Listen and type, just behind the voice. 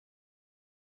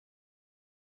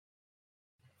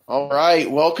All right,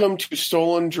 welcome to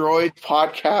Stolen Droid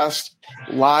Podcast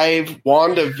Live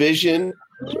WandaVision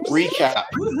Recap.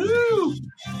 Woohoo!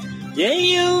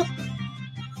 Yeah.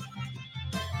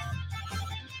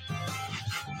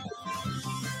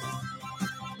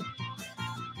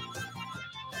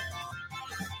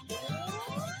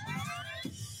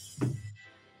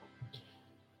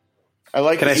 I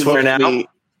like. Can I that you swear look at now? me.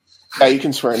 Yeah, you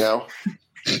can swear now.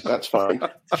 That's fine.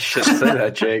 You shouldn't say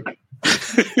that, Jake. You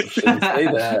shouldn't say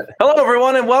that. Hello,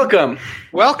 everyone, and welcome.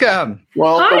 Welcome.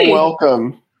 Welcome, Hi.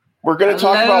 welcome. We're going to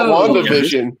talk about Hello.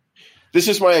 WandaVision. This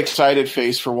is my excited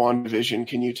face for WandaVision.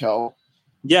 Can you tell?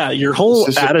 Yeah, your whole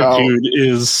This is about- attitude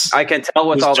is. I can tell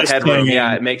with It's all the just headroom. hanging.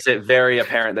 Yeah, it makes it very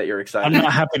apparent that you're excited. I'm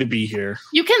not happy to be here.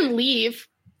 You can leave.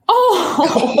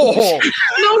 Oh,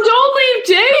 No,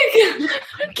 don't leave, Jake.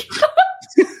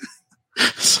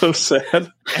 So sad.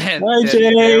 and Hi,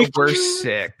 then there Jake. were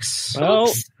 6.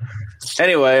 Well,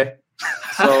 Anyway,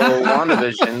 so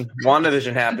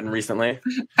WandaVision happened recently.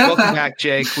 Welcome back,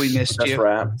 Jake. We missed Just you.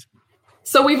 wrapped.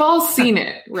 So we've all seen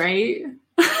it, right? In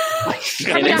I its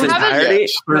haven't- entirety.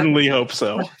 certainly hope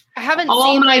so. I haven't All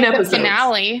seen 9 the episodes.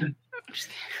 finale.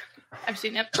 I've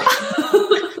seen it.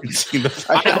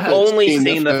 I've only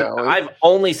seen the finale. I've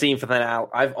only seen finale.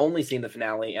 I've only seen the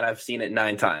finale, and I've seen it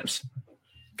 9 times.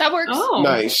 That works. Oh,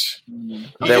 Nice.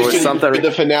 There You was just something. enjoyed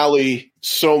the finale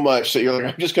so much that you're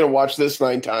like, I'm just going to watch this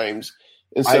 9 times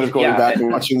instead of going Yeah. back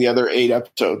and watching the other 8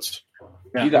 episodes.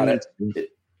 You got it.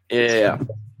 Yeah.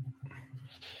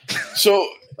 So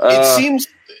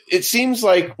it seems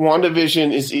like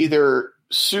WandaVision is either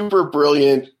super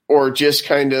brilliant or just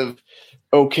kind of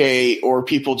okay, or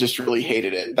people just really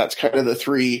hated it. That's kind of the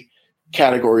 3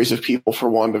 categories of people for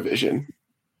WandaVision.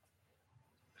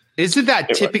 Isn't that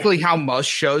typically how most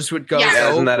shows would go? Yeah. Yeah,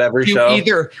 though? isn't that every you show?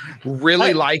 either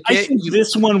really like I it. think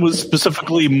this one was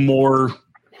specifically more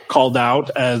called out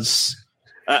as.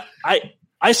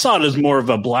 I saw it as more of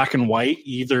a black and white.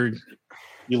 Either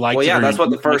you like. Well, it yeah, or that's you what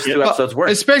the don't first like 2 it. episodes were.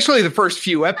 Especially the first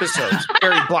few episodes.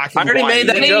 Very black I and already white. made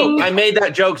that Maybe- joke. I made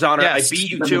that joke, Zonner. Yes. I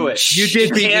beat you to it. You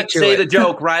did beat me can't to say it. the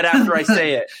joke right after I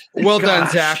say it. Well done,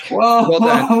 Gosh. Zach. Whoa, Well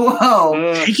done.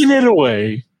 whoa. Taking it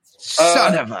away.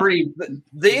 Son of a. Pretty The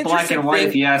black interesting and white,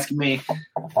 if thing, you ask me.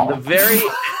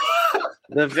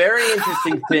 the very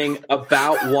interesting thing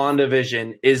about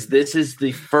WandaVision is this is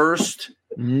the first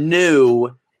new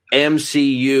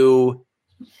MCU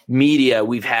media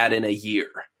we've had in a year,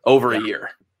 over a year,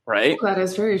 right? that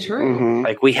is very true. Mhm.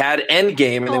 Like we had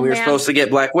Endgame, and then Oh, we were man. supposed to get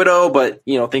Black Widow, but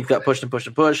things got pushed and pushed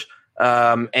and pushed.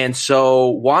 And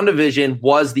so WandaVision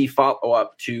was the follow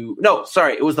up to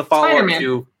it was the follow up Spider-Man.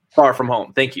 to Far From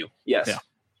Home. Thank you. Yes. Yeah.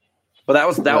 But that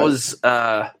Right. was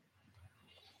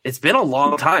it's been a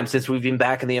long time since we've been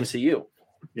back in the MCU.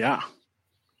 Yeah.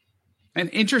 And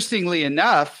interestingly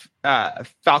enough,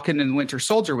 Falcon and Winter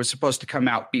Soldier was supposed to come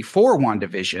out before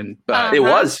WandaVision, but It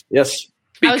Uh-huh. was. Yes.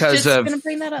 I was because just of gonna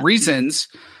bring that up. reasons,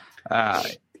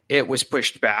 it was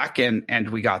pushed back, and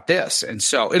we got this. And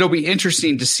so it'll be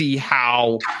interesting to see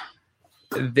how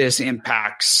this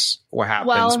impacts what happens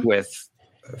Well- with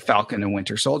Falcon and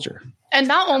Winter Soldier. And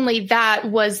not only that,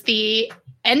 was the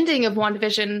ending of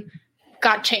WandaVision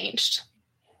got changed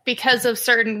because of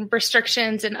certain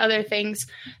restrictions and other things.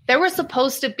 There was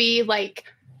supposed to be like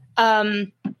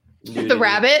the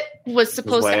rabbit was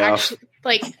supposed to way off. actually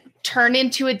like turn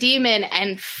into a demon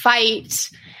and fight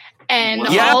and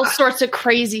Yeah. all sorts of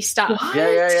crazy stuff. Yeah.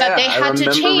 That they I had to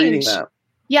remember reading change. that.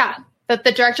 Yeah, that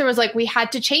the director was like, we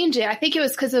had to change it. I think it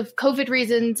was because of COVID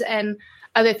reasons and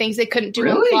other things. They couldn't do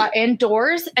Really? a lot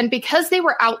indoors. And because they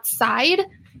were outside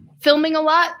filming a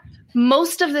lot,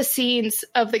 most of the scenes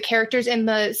of the characters in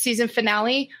the season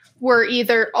finale were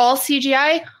either all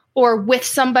CGI or with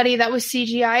somebody that was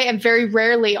CGI and very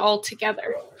rarely all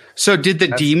together. So did the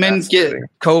That's demon get fascinating.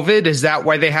 COVID? Is that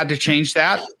why they had to change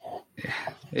that?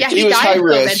 Yeah, He was died high of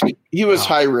risk. COVID. He was Oh.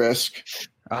 high risk.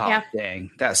 Oh, Yeah.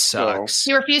 dang. That sucks.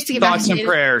 He refused to get Thoughts and vaccinated.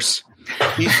 prayers.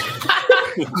 He's,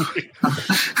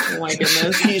 Oh my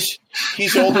goodness.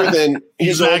 he's older than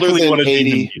Exactly what a demon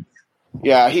Haiti. needs.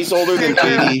 Yeah, he's older than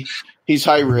Very true. Haiti. He's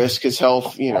high risk. His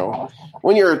health,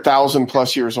 when you're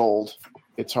 1,000+ years old,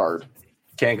 it's hard.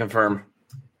 Can't confirm.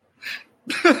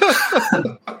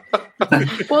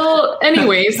 Well,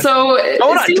 anyway, so it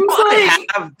seems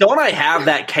like Don't I have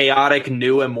that chaotic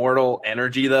new immortal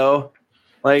energy though?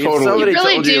 Like Totally. if somebody You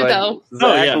really told do, you, like,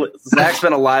 though. Zach's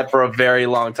been alive for a very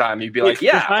long time. You'd be like, If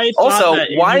yeah. I thought Also, that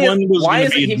why anyone was gonna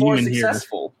isn't be a he more demon here.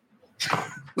 successful?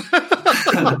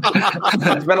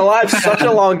 He's been alive such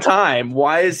a long time.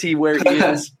 Why is he where he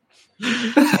is? You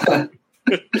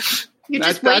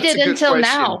That's just a waited good until question.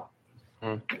 now.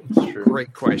 It's true.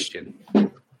 Great question.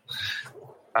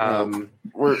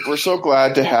 We're so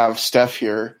glad to have Steph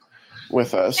here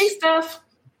with us. Hey, Steph.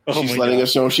 She's letting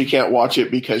us know she can't watch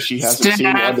it because she hasn't seen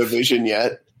WandaVision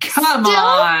yet. Come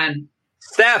on,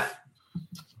 Steph.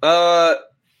 Bell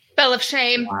of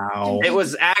shame. Wow. It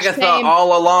was Agatha Shame.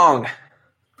 all along.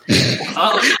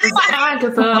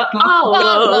 Agatha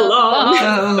all along.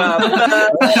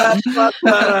 Have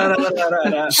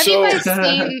you guys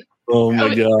seen? Oh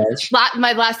my gosh.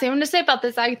 My last thing I'm going to say about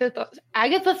this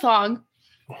Agatha Thong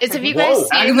is, have you guys seen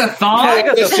Agatha Thong.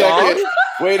 Agatha Thong?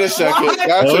 Wait a second. What?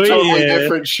 That's a totally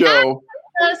different show.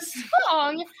 the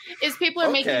song? Is people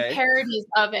are making parodies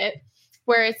of it,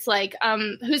 where it's like,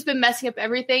 who's been messing up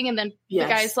everything, and then the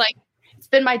guy's like, it's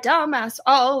been my dumb ass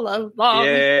all along.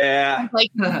 Yeah. I'm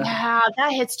like, yeah,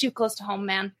 that hits too close to home,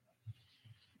 man.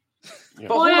 But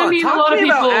Well, hold I on, mean, a talk lot to of me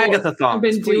about people Agatha Thong. have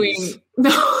been doing.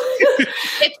 No.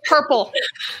 It's purple.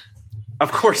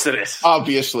 Of course it is.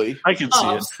 Obviously. I can see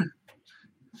it.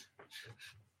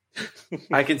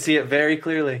 I can see it very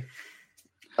clearly.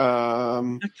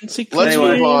 Let's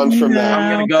move on from that.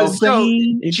 I'm gonna go. So,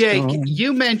 Jake,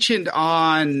 you mentioned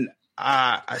on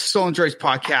Stolen Droids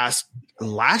podcast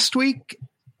last week,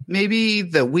 maybe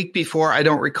the week before, I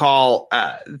don't recall,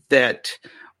 that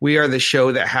we are the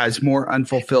show that has more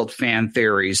unfulfilled fan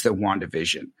theories than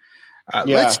WandaVision.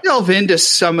 Let's delve into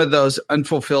some of those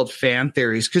unfulfilled fan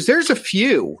theories, because there's a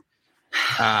few.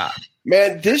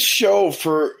 Man, this show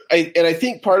I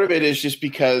think part of it is just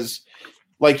because,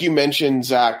 like you mentioned,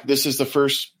 Zach, this is the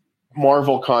first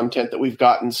Marvel content that we've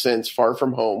gotten since Far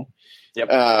From Home.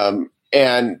 Yep.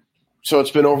 And so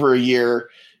it's been over a year,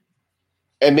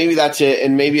 and maybe that's it.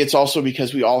 And maybe it's also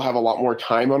because we all have a lot more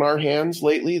time on our hands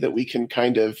lately that we can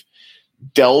kind of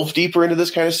delve deeper into this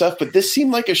kind of stuff. But this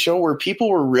seemed like a show where people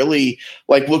were really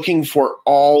like looking for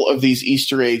all of these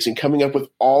Easter eggs and coming up with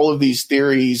all of these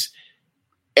theories.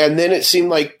 And then it seemed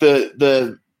like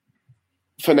the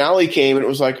finale came and it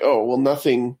was like, oh, well,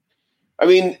 nothing. I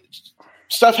mean,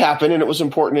 stuff happened and it was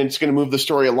important and it's going to move the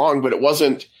story along, but it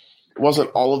wasn't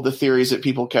all of the theories that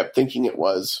people kept thinking it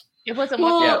was. It wasn't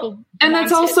what people and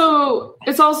wanted.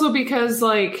 it's also because,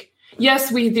 like, yes,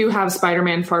 we do have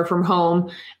Spider-Man Far From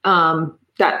Home.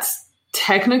 That's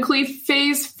technically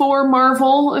Phase 4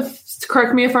 Marvel.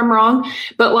 Correct me if I'm wrong,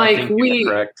 but like we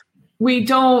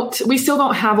still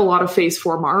don't have a lot of Phase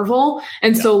 4 Marvel,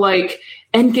 and so like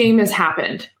Endgame has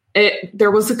happened. There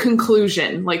was a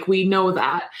conclusion, like we know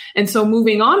that, and so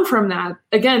moving on from that,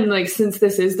 again, like since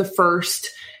this is the first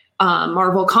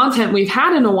Marvel content we've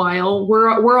had in a while,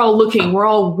 we're all looking, we're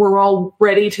all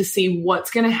ready to see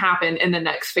what's going to happen in the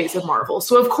next phase of Marvel.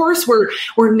 So of course we're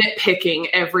nitpicking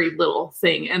every little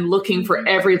thing and looking for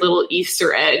every little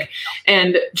Easter egg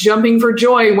and jumping for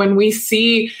joy when we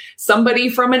see somebody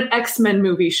from an X-Men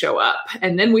movie show up,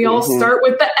 and then we all start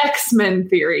with the X-Men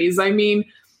theories. I mean,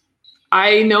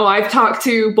 I know I've talked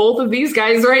to both of these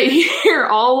guys right here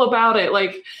all about it.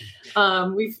 Like,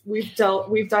 we've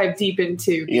dived deep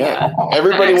into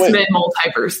everybody the X-Men went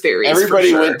multiverse theories.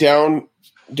 Everybody went down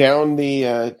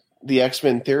the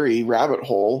X-Men theory rabbit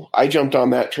hole. I jumped on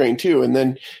that train too, and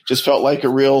then just felt like a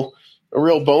real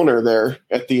boner there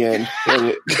at the end, and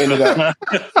it ended up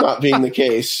not being the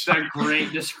case. That's a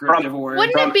great descriptive word.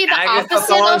 Wouldn't it be the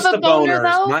opposite of a boner,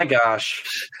 though? My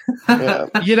gosh. Yeah.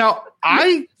 You know,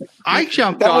 I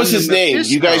jumped That on was his name.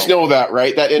 Mephisto. You guys know that,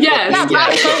 right? That ended Yes. up being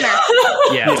Ralph Boner.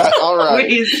 Yeah. all right.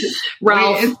 Wait,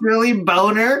 Ralph. it's really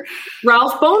boner.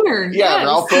 Ralph Boner. Yeah, yes.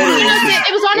 Ralph Boner.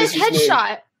 It was on his is his name.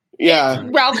 headshot. Yeah.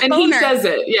 Ralph And Boner. he says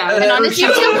it. Yeah. And on his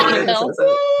YouTube channel.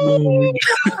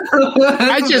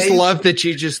 I just love that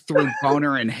you just threw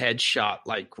boner and headshot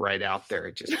like right out there.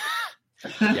 It just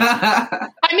I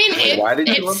mean, Why did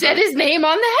you it love said his name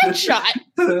on the headshot.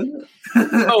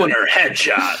 Boner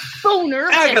headshot. Boner.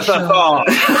 Agatha headshot. Thong.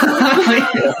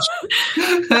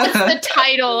 That's the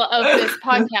title of this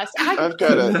podcast. I've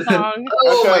got to Song.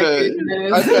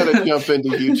 I've got to jump into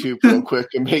YouTube real quick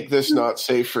and make this not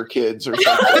safe for kids or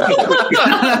something.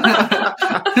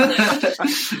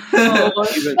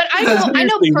 But I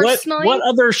know personally. What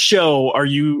other show are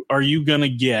you gonna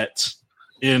get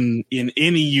in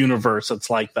any universe that's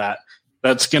like that?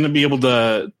 That's gonna be able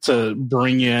to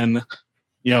bring in,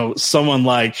 someone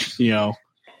like,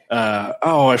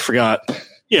 I forgot,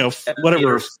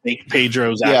 whatever fake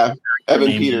Pedro's Yeah, Evan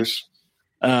name Peters.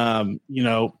 To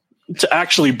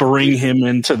actually bring him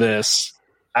into this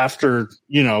after,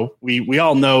 we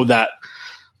all know that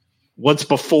what's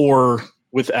before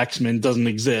with X-Men doesn't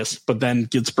exist, but then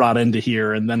gets brought into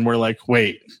here, and then we're like,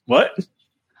 wait, what?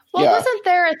 Well, Yeah. wasn't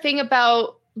there a thing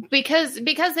about because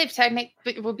they've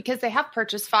because they have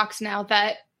purchased Fox now,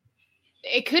 that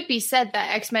it could be said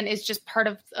that X-Men is just part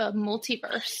of a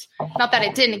multiverse. Not that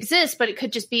it didn't exist, but it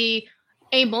could just be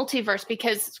a multiverse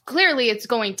because clearly it's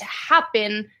going to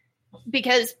happen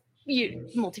because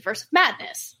multiverse of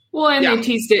madness. Well, and they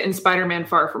teased it in Spider-Man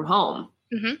Far From Home.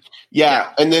 Mm-hmm.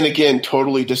 Yeah, and then again,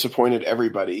 totally disappointed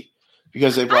everybody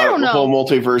because they brought up the whole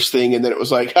multiverse thing, and then it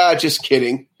was like, just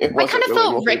kidding. It wasn't I kind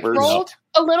of really felt rickrolled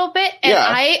a little bit, and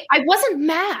I wasn't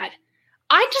mad.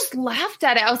 I just laughed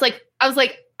at it. I was like,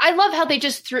 I love how they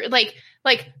just threw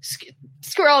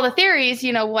screw all the theories,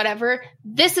 whatever.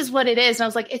 This is what it is, and I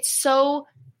was like, it's so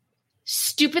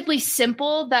stupidly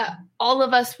simple that all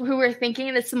of us who were thinking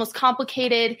it's the most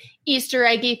complicated Easter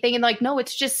eggy thing, and no,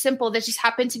 it's just simple. That just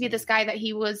happened to be this guy that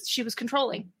she was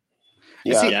controlling.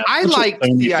 Yeah. See, I liked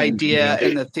the idea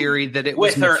and the theory that it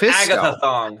was with her Mephisto. Agatha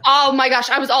thong. Oh my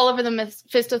gosh, I was all over the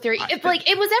Mephisto theory. It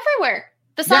was everywhere.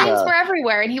 The signs were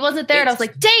everywhere, and he wasn't there. And I was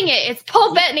like, "Dang it! It's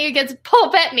Paul Bettany against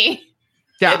Paul Bettany."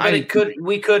 Yeah, but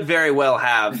we could very well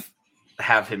have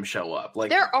him show up.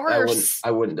 Like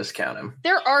I wouldn't discount him.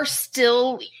 There are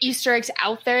still Easter eggs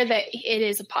out there that it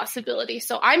is a possibility.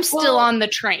 So I'm still on the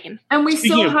train. And we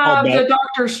still have the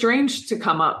Doctor Strange to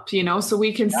come up, so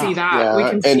we can see that. Yeah, we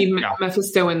can see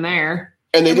Mephisto in there.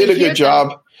 And they did a good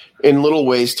job in little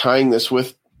ways tying this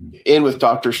with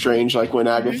Doctor Strange, like when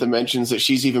Agatha mentions that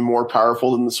she's even more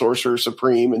powerful than the Sorcerer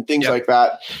Supreme and things like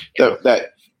that,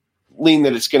 that lean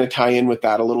that it's going to tie in with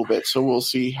that a little bit. So we'll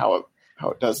see how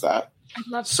it does that.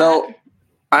 So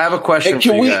I have a question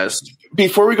for you guys.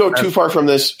 Before we go too far from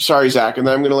this, sorry, Zach, and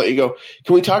then I'm going to let you go.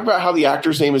 Can we talk about how the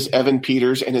actor's name is Evan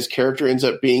Peters and his character ends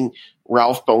up being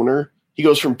Ralph Boner? He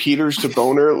goes from Peters to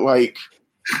Boner,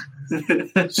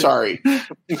 sorry.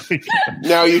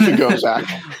 Now you can go, Zach.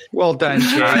 Well done,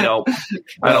 Jay. I don't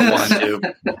want to.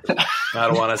 I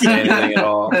don't want to say anything at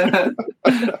all.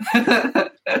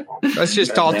 Let's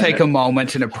just all take a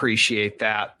moment and appreciate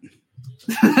that.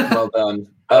 Well done.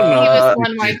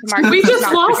 We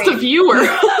just lost a viewer. Who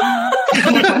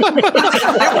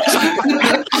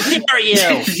are you?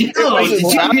 Did you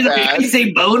hear the baby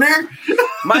say Boner?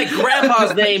 My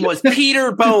grandpa's name was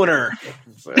Peter Boner.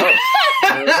 So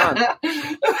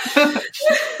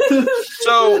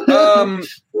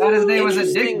his name was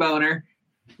a Dick Boner.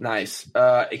 Nice.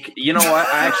 You know what?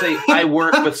 I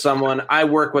work with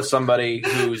somebody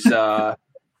who's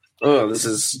this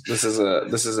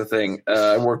is a thing.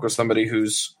 I work with somebody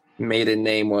whose maiden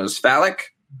name was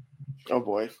Phallic. Oh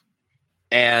boy.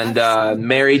 And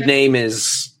married name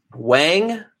is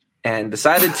Wang, and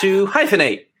decided to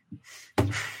hyphenate.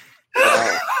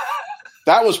 Wow.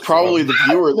 That was probably the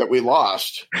viewer that we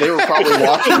lost. They were probably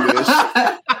watching this.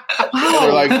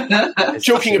 They're like,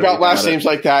 joking about last names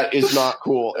like that is not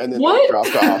cool, and then they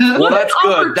dropped off. Well, that's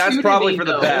good. That's probably for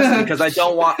the best because I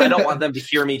don't want them to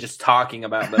hear me just talking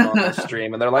about them on the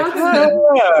stream, and they're like,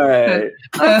 "Hey."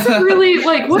 That's really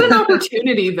what an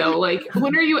opportunity, though.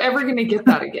 When are you ever going to get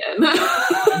that again?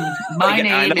 My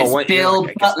name is Bill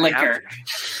Buttlicker.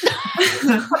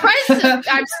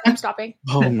 I'm stopping.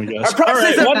 Oh my gosh!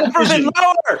 Our price is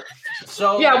lower.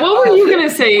 So what were you going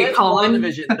to say, Colin?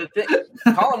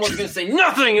 Colin was going to say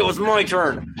nothing. It was my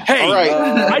turn. Hey, all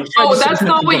right. That's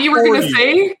not what you were going to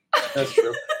say? That's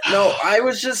true. No, I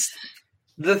was just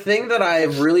the thing that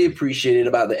I've really appreciated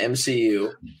about the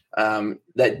MCU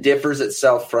that differs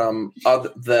itself from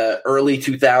the early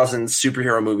 2000s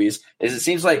superhero movies is it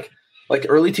seems like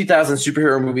early 2000s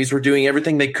superhero movies were doing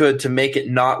everything they could to make it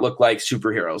not look like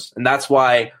superheroes. And that's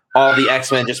why all the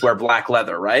X-Men just wear black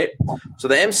leather, right? So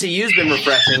the MCU's been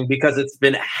refreshing because it's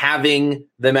been having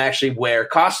them actually wear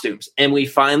costumes. And we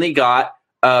finally got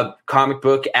a comic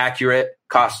book accurate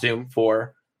costume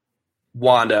for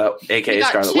Wanda, aka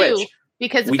Scarlet Witch.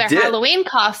 Because of their Halloween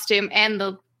costume and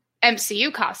the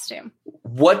MCU costume.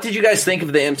 What did you guys think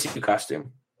of the MCU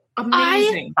costume?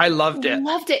 Amazing. I loved it.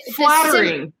 Loved it.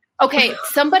 Flattering. Okay,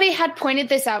 somebody had pointed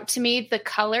this out to me, the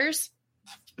colors,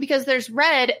 because there's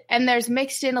red and there's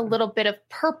mixed in a little bit of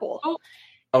purple.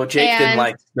 Oh, Jake didn't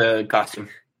like the costume.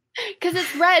 Because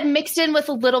it's red mixed in with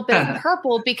a little bit of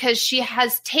purple because she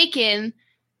has taken,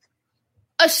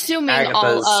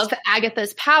 all of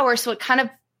Agatha's power, so it kind of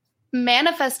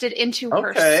manifested into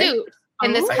her suit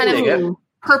in this kind of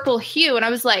purple hue. And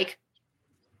I was like,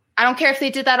 I don't care if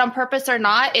they did that on purpose or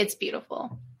not. It's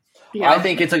beautiful. Yeah. I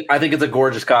think it's a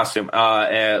gorgeous costume.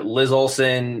 Liz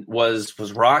Olsen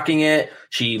was rocking it.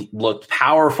 She looked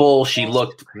powerful. She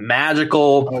looked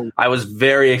magical. I was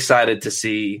very excited to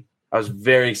see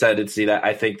that.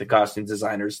 I think the costume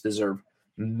designers deserve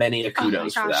many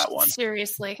kudos for that one.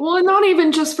 Seriously. Well, and not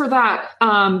even just for that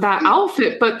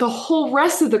outfit, but the whole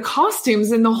rest of the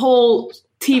costumes and the whole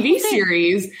TV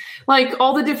series, like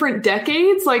all the different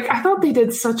decades. Like I thought they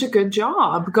did such a good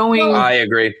job going. I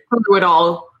agree. Through it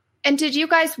all. And did you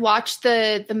guys watch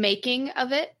the making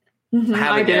of it? Mm-hmm,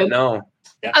 I did. No.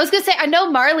 Yeah. I was going to say, I know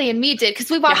Marley and me did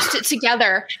because we watched it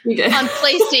together on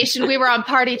PlayStation. We were on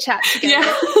party chat together.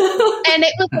 Yeah. And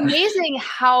it was amazing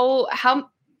how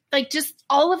like just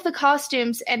all of the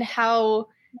costumes and how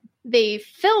they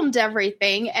filmed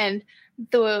everything and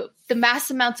the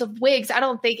mass amounts of wigs. I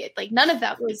don't think none of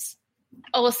that was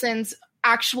Olsen's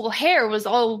actual hair, was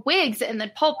all wigs. And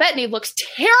then Paul Bettany looks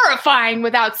terrifying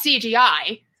without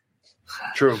CGI.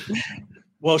 True.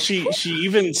 Well, she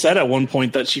even said at one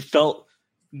point that she felt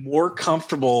more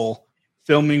comfortable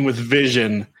filming with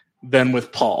Vision than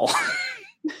with Paul.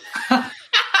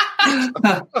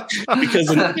 Because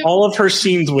in all of her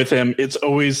scenes with him, it's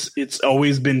always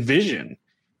been Vision.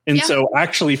 And so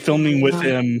actually filming with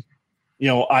him,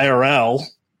 IRL,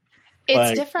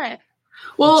 it's different.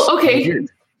 Well, okay.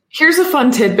 Here's a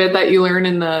fun tidbit that you learn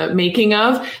in the making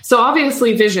of. So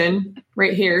obviously Vision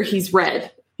right here, he's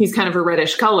red. He's kind of a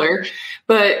reddish color,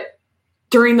 but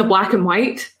during the black and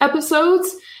white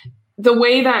episodes, the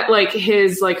way that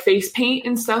his face paint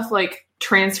and stuff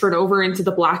transferred over into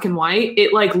the black and white,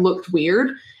 it looked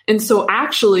weird. And so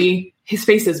actually his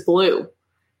face is blue.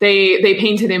 They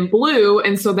painted him blue.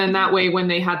 And so then that way, when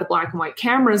they had the black and white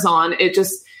cameras on, it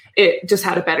just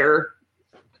had a better,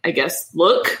 I guess,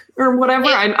 look or whatever.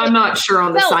 I'm not sure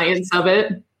on the science of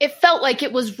it. It felt like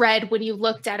it was red when you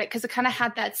looked at it because it kind of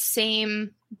had that same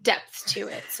depth to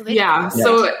it. So so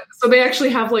they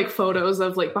actually have photos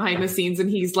of behind the scenes, and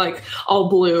he's all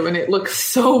blue, and it looks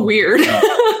so weird.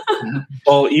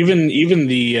 Well, even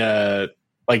the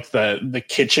the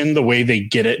kitchen, the way they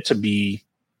get it to be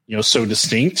so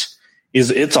distinct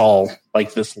it's all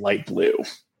this light blue.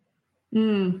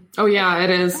 Oh yeah, it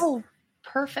is. Oh,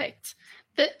 perfect.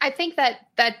 I think that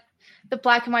the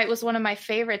black and white was one of my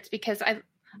favorites because I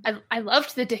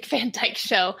loved the Dick Van Dyke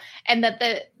Show, and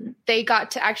that they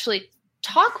got to actually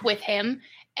talk with him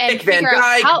and Dick Van figure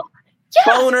Dyke, out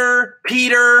Boner,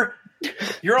 Peter,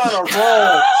 you're on a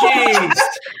roll. Jeez.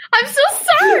 I'm so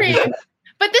sorry.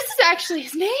 But this is actually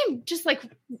his name, just like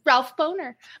Ralph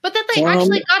Boner. But that they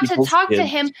actually got to talk to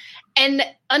him and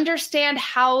understand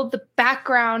how the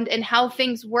background and how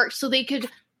things work so they could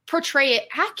portray it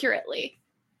accurately.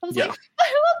 I was like, I love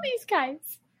these guys.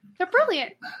 They're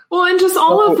brilliant. Well, and just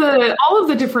all of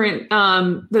the different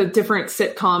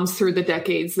sitcoms through the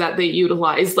decades that they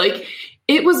utilized,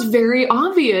 it was very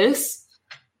obvious.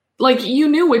 You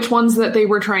knew which ones that they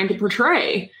were trying to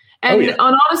portray. And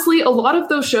honestly, a lot of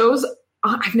those shows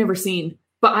I've never seen,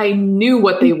 but I knew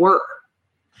what they were,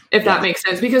 if that makes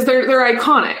sense, because they're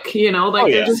iconic,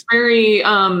 they're just very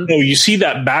you see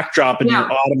that backdrop and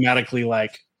you're automatically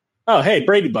oh, hey,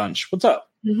 Brady Bunch, what's up?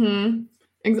 Mm-hmm.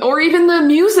 Or even the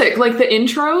music, the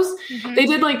intros. Mm-hmm. They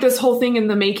did this whole thing in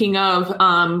the making of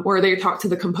where they talked to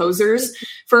the composers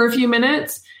for a few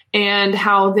minutes and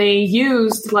how they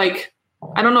used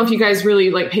I don't know if you guys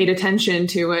really paid attention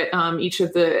to it, each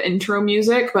of the intro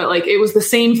music, but it was the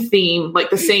same theme,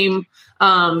 the same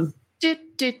scale.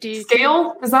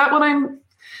 Is that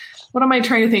what am I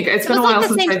trying to think? It's been a while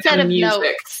since I've done music.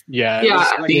 Notes. Yeah.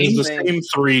 It was the same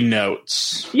 3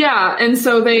 notes. Yeah. And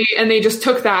so they just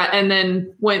took that and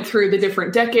then went through the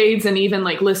different decades and even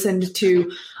listened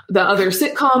to the other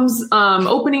sitcoms,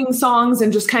 opening songs,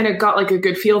 and just kind of got a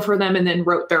good feel for them and then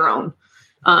wrote their own,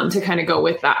 to kind of go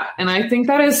with that. And I think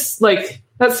that is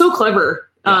that's so clever.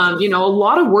 A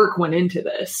lot of work went into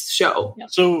this show.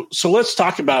 So let's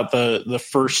talk about the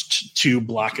first 2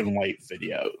 black and white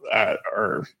video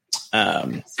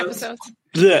episodes.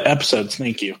 The episodes.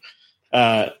 Thank you.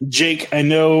 Jake, I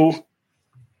know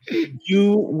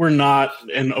you were not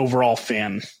an overall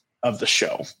fan of the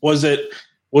show. Was it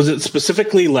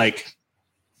specifically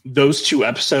those 2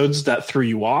 episodes that threw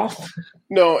you off?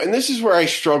 No, and this is where I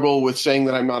struggle with saying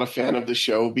that I'm not a fan of the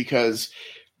show, because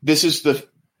this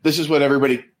is what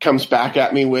everybody comes back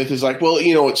at me with is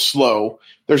it's slow.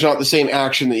 There's not the same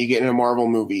action that you get in a Marvel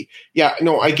movie. Yeah,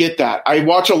 no, I get that. I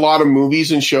watch a lot of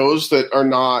movies and shows that are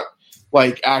not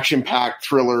action-packed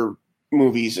thriller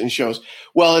movies and shows.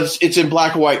 Well, it's in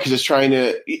black and white because it's trying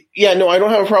to. Yeah, no, I don't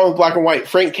have a problem with black and white.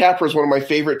 Frank Capra is one of my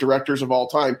favorite directors of all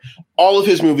time. All of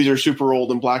his movies are super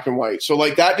old and black and white, so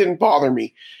that didn't bother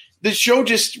me. The show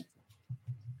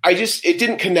it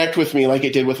didn't connect with me like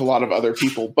it did with a lot of other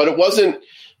people. But it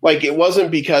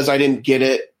wasn't because I didn't get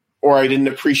it or I didn't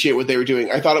appreciate what they were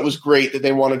doing. I thought it was great that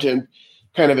they wanted to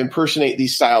kind of impersonate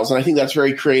these styles, and I think that's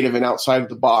very creative and outside of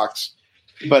the box.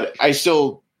 But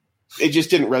it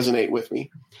just didn't resonate with me.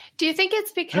 Do you think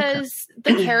it's because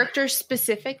the characters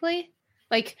specifically?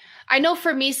 Like, I know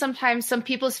for me, sometimes some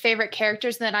people's favorite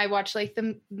characters, and then I watch like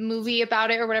the movie about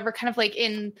it or whatever, kind of like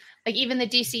in like even the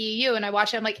DCEU, and I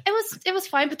watch it, I'm like, it was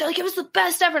fine, but they're like, it was the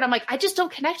best ever. And I'm like, I just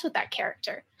don't connect with that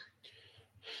character.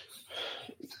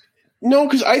 No,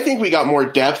 because I think we got more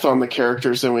depth on the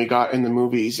characters than we got in the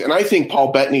movies. And I think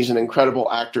Paul Bettany's an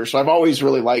incredible actor. So I've always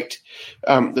really liked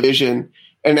the Vision.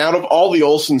 And out of all the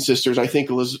Olsen sisters, I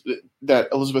think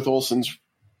Elizabeth Olsen's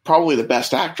probably the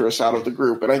best actress out of the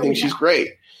group. And I think she's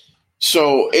great.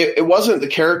 So it wasn't the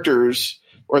characters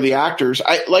or the actors.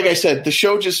 Like I said, the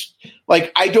show just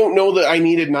like, I don't know that I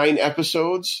needed 9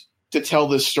 episodes to tell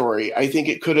this story. I think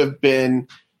it could have been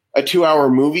a 2-hour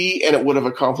movie and it would have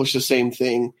accomplished the same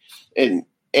thing.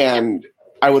 And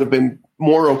I would have been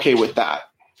more okay with that.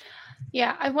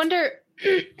 Yeah. I wonder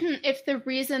if the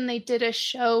reason they did a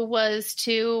show was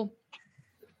to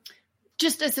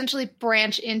just essentially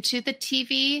branch into the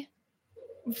TV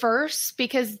verse,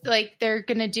 because like they're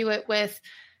going to do it with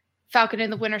Falcon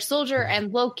and the Winter Soldier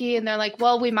and Loki. And they're like,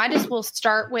 well, we might as well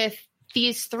start with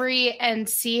these 3 and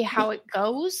see how it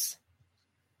goes.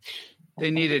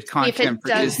 They needed content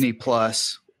for Disney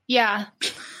Plus. Yeah.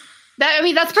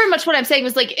 That's pretty much what I'm saying,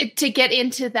 was like to get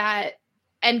into that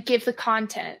and give the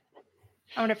content.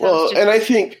 I wonder if and I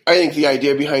think the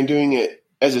idea behind doing it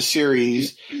as a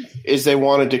series is they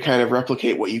wanted to kind of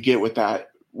replicate what you get with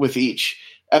that. With each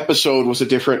episode was a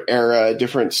different era, a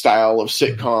different style of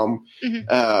sitcom.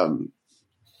 Mm-hmm.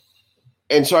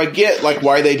 And so I get like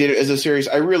why they did it as a series.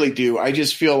 I really do. I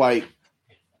just feel like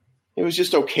it was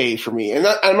just okay for me. And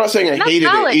I'm not saying I hated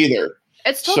it either.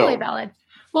 It's totally valid.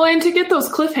 Well, and to get those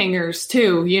cliffhangers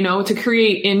too, to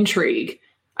create intrigue,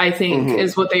 I think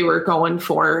is what they were going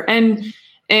for. And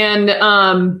I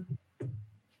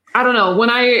don't know, when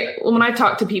I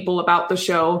talk to people about the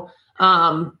show,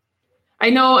 I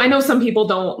know some people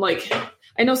don't like,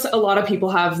 I know a lot of people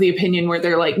have the opinion where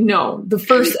they're like, no, the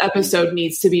first episode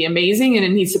needs to be amazing and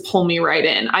it needs to pull me right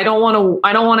in. I don't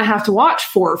want to have to watch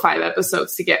 4 or 5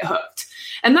 episodes to get hooked.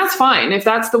 And that's fine. If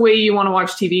that's the way you want to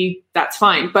watch TV, that's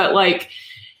fine. But like,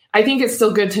 I think it's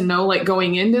still good to know, like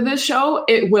going into this show,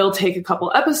 it will take a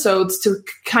couple episodes to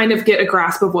kind of get a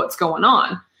grasp of what's going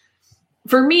on.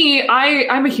 For me,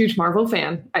 I'm a huge Marvel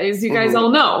fan, as you guys all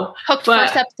know. Hooked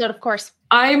first episode, of course.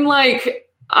 I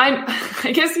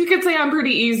guess you could say I'm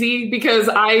pretty easy because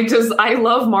I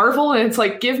love Marvel, and it's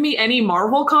like, give me any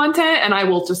Marvel content and I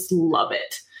will just love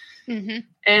it. Mm-hmm.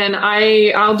 And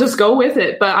I'll just go with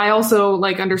it. But I also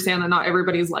like understand that not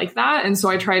everybody's like that. And so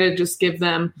I try to just give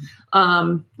them,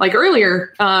 like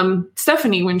earlier,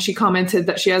 Stephanie, when she commented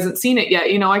that she hasn't seen it yet,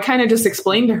 I kind of just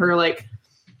explained to her like,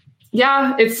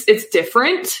 yeah, it's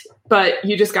different, but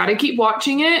you just got to keep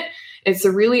watching it. It's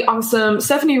a really awesome,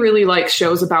 Stephanie really likes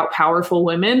shows about powerful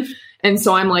women. And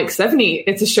so I'm like, Stephanie,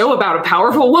 it's a show about a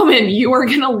powerful woman. You are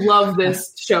going to love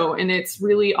this show. And it's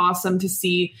really awesome to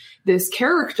see this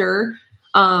character.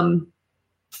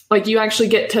 Like you actually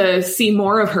get to see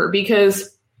more of her,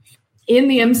 because in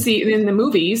the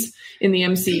movies, in the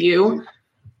MCU,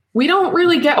 we don't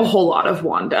really get a whole lot of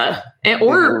Wanda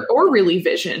or really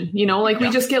Vision, we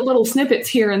just get little snippets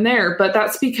here and there, but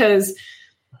that's because,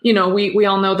 we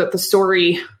all know that the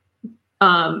story,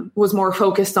 was more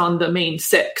focused on the main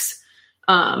 6,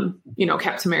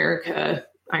 Captain America,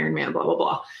 Iron Man, blah, blah,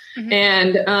 blah. Mm-hmm.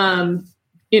 And,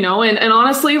 and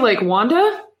honestly, like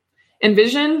Wanda and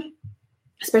Vision,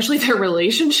 especially their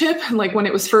relationship, like when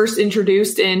it was first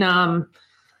introduced in,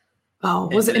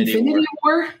 was it Infinity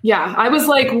War? Yeah. I was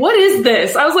like, what is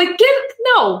this? I was like,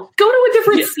 go to a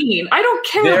different scene. I don't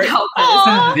care about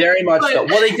this. Very much so.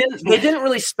 Well,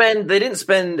 they didn't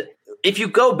spend, if you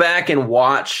go back and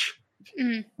watch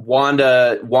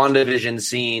WandaVision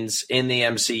scenes in the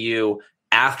MCU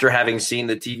after having seen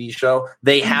the TV show,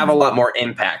 they have a lot more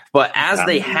impact. But as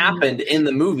they happened in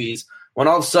the movies, when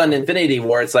all of a sudden Infinity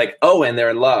War, it's like, oh, and they're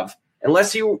in love.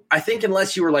 Unless you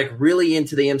were like really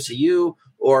into the MCU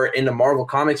or into Marvel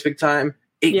Comics big time,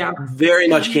 it very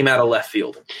much came out of left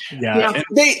field. Yeah.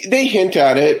 They hint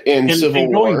at it in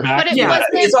Civil War. Back, but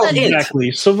it wasn't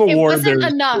exactly. Civil War, there's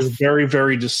enough. very,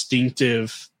 very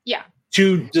distinctive,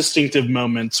 2 distinctive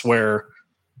moments where,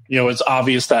 it's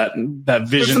obvious that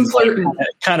Vision's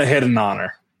kind of hidden on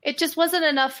her. It just wasn't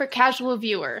enough for casual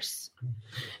viewers.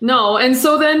 No. And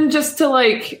so then just to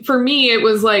like, for me, it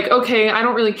was like, okay, I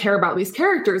don't really care about these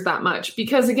characters that much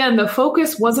because again, the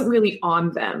focus wasn't really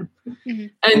on them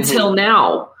until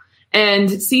now. And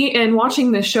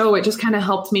watching this show, it just kind of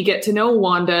helped me get to know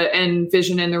Wanda and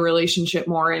Vision and the relationship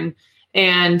more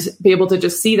and be able to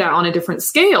just see that on a different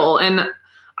scale. And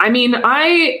I mean,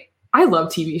 I love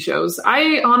TV shows.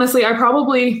 I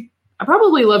I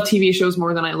probably love TV shows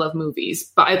more than I love movies,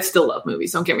 but I still love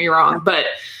movies. Don't get me wrong. But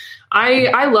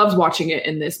I loved watching it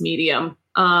in this medium.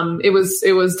 It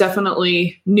was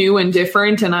definitely new and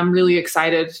different, and I'm really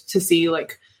excited to see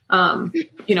like,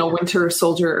 Winter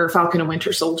Soldier or Falcon and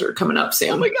Winter Soldier coming up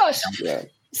soon. Oh my gosh. Yeah.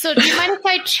 So do you mind if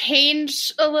I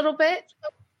change a little bit?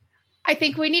 I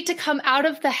think we need to come out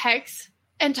of the Hex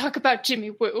and talk about Jimmy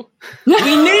Woo. We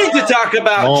need to talk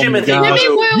about Jimmy Jimmy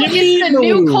Woo is the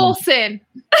new Coulson.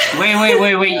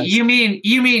 Wait. You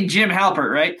mean Jim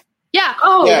Halpert, right? Yeah.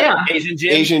 Oh, yeah. Asian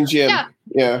Jim. Asian Jim.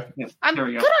 Yeah. I'm good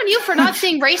on you for not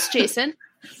seeing race, Jason.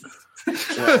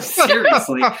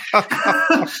 Seriously.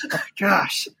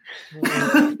 Gosh.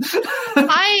 Have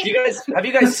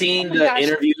you guys seen the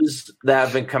interviews that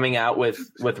have been coming out with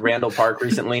Randall Park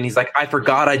recently? And he's like, I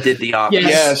forgot I did The Office.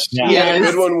 Yes. Yeah.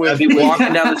 Good one with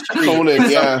walking down the street. Conan,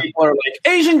 Some people are like,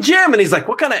 Asian Jim. And he's like,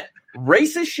 what kind of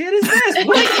racist shit is this?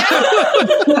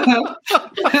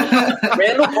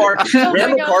 Randall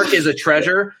Park is a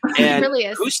treasure. And really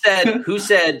is. Who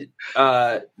said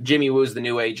Jimmy Woo's the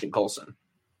new Agent Coulson?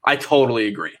 I totally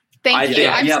agree. Thank you.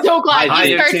 I'm so glad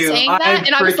you started saying that.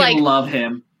 And I was like, love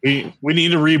him. We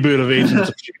need a reboot of Agents of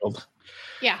S.H.I.E.L.D.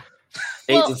 Yeah.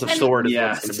 Agents of Sword is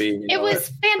what it's going to be. It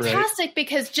was fantastic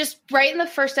because just right in the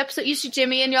first episode, you see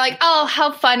Jimmy and you're like, oh,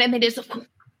 how fun. And they did a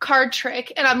card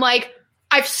trick. And I'm like,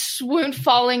 I've swooned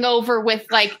falling over with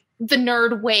like the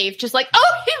nerd wave. Just like,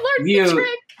 oh, he learned the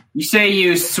trick. You say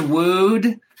you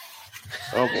swooned?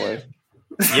 Oh, boy.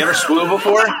 You ever swoo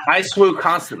before? I swoo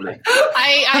constantly.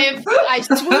 I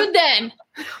swooned then.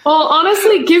 Well,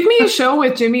 honestly, give me a show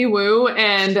with Jimmy Woo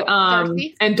and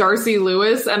Darcy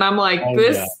Lewis, and I'm like,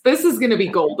 this is going to be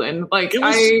golden. Like,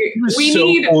 we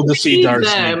need cool to see Darcy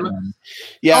them.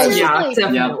 Yeah,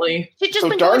 definitely. She'd just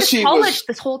been going to college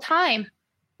this whole time.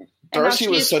 Darcy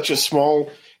was such a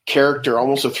small character,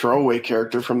 almost a throwaway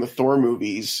character from the Thor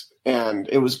movies. And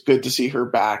it was good to see her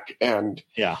back and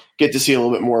get to see a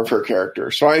little bit more of her character.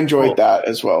 So I enjoyed that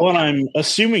as well. Well, I'm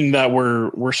assuming that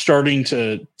we're starting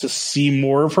to see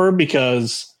more of her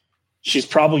because she's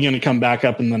probably going to come back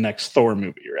up in the next Thor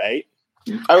movie, right?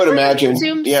 I would imagine.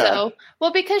 Assume so.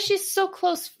 Well, because she's so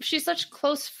close. She's such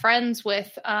close friends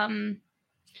with Jane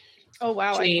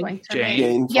Foster.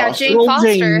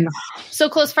 Jane. So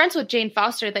close friends with Jane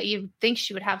Foster that you think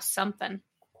she would have something.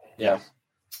 Yeah.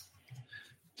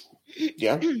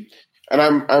 Yeah, and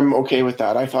I'm okay with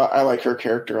that. I like her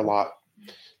character a lot,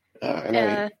 and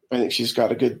I think she's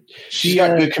got good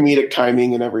comedic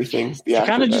timing and everything. She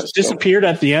kind of just disappeared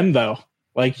at the end, though.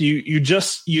 Like you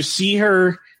see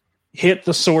her hit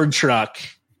the sword truck,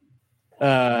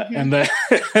 and then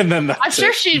I'm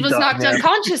sure she was knocked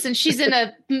unconscious, and she's in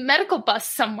a medical bus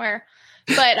somewhere.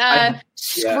 But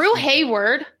screw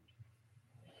Hayward.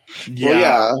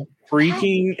 Yeah.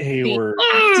 Freaking Hayward,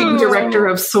 acting director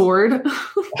of Sword.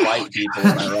 White people,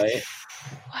 am I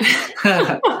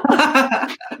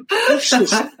right?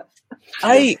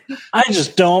 I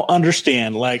just don't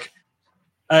understand. Like,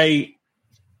 I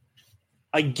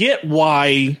get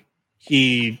why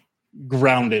he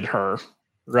grounded her,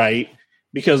 right?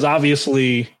 Because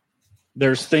obviously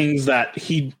there's things that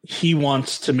he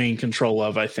wants to maintain control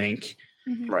of. I think,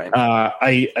 right?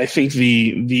 I think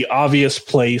the obvious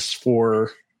place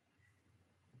for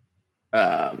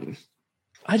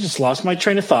I just lost my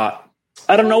train of thought.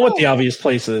 I don't know what the obvious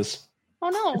place is. Oh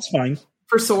no, it's fine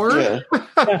for Sword. Yeah.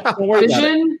 Don't worry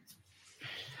Vision.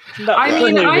 I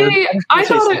mean, I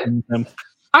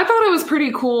thought it was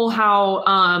pretty cool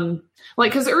how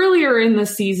because earlier in the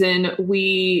season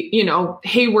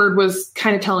Hayward was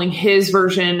kind of telling his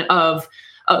version of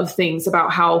things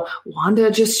about how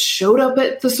Wanda just showed up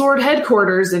at the Sword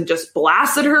headquarters and just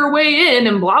blasted her way in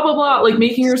and blah blah blah, like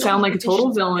making her sound like a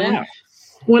total villain. Yeah.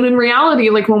 When in reality,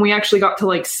 like when we actually got to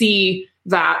like see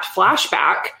that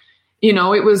flashback, it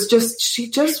was just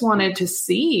she just wanted to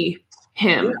see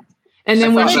him. And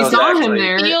then when she saw him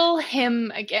there, feel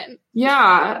him again.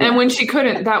 Yeah. And when she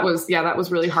couldn't, that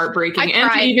was really heartbreaking.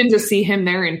 And to even just see him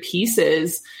there in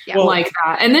pieces like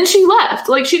that. And then she left.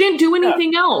 Like she didn't do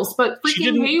anything else, but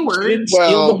freaking Hayward. She didn't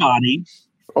steal the body.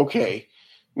 Okay.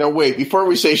 Now wait, before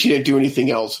we say she didn't do anything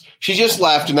else, she just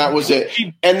left and that was it.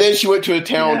 And then she went to a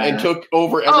town and took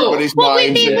over everybody's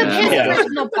minds. We mean with his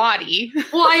personal body.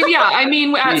 Well, I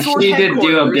mean, at Sword she did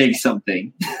do a big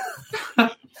something. I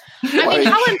mean,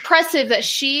 how impressive that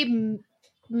she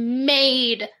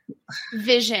made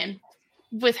Vision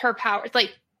with her powers.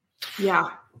 Like, yeah,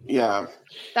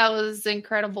 that was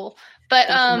incredible. But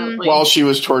while she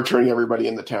was torturing everybody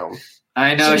in the town.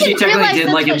 I know she technically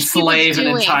did like enslave an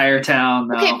entire town.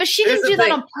 Though. Okay, but she didn't do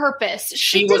that on purpose.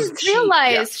 She didn't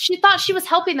realize. She thought she was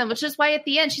helping them, which is why at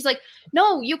the end she's like,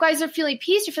 "No, you guys are feeling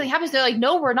peace. You're feeling happiness." They're like,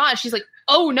 "No, we're not." She's like,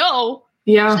 "Oh no."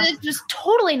 Yeah, so it's just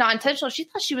totally not intentional. She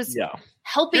thought she was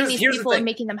helping these people and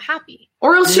making them happy.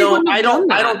 Or else she wouldn't have I done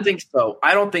that. I don't think so.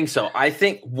 I don't think so. I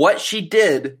think what she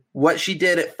did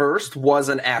at first was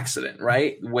an accident,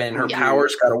 right? When her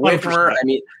powers got away from her. I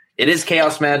mean, it is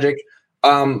chaos magic.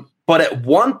 But at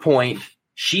one point,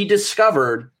 she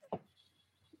discovered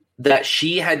that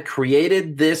she had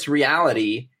created this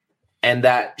reality and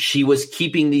that she was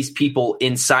keeping these people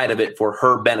inside of it for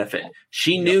her benefit.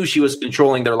 She knew she was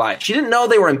controlling their life. She didn't know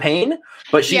they were in pain,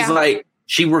 but she's like,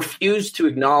 she refused to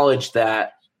acknowledge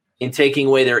that in taking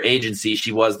away their agency,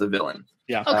 she was the villain.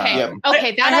 Yeah.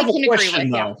 Okay. That I can agree with.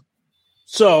 Yeah.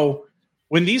 So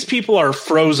when these people are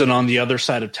frozen on the other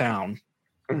side of town,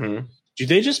 do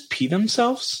they just pee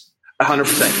themselves?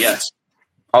 100%, yes.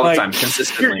 All the time,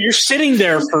 consistently. You're sitting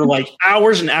there for like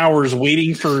hours and hours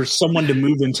waiting for someone to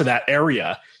move into that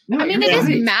area. I mean, it is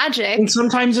magic. And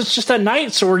sometimes it's just at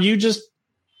night. So are you just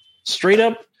straight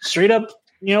up,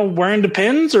 wearing the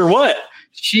pins or what?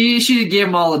 She gave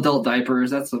them all adult diapers.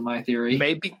 That's my theory.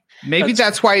 Maybe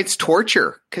that's why it's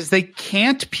torture, because they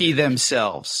can't pee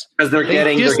themselves. Because they're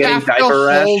getting diaper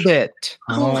rash. Hold it.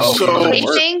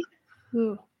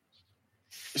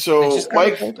 So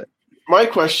my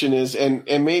question is,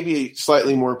 and maybe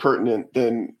slightly more pertinent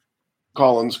than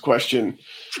Colin's question.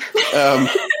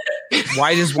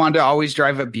 Why does Wanda always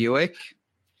drive a Buick?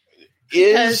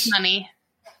 Because money.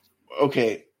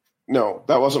 Okay. No,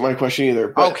 that wasn't my question either.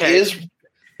 But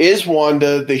is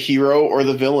Wanda the hero or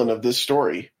the villain of this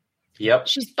story? Yep.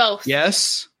 She's both.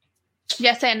 Yes.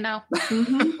 Yes and no.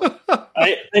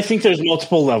 I think there's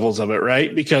multiple levels of it,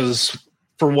 right? Because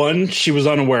for one, she was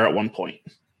unaware at one point.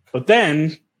 But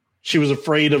then she was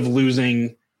afraid of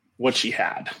losing what she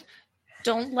had.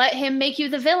 Don't let him make you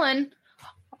the villain.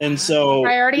 And so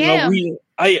I already am.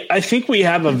 I think we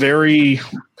have a very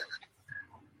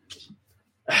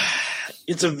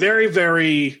it's a very,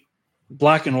 very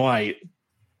black and white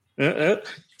type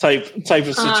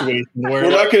of situation where we're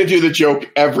not going to do the joke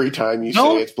every time you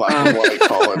say it's black and white,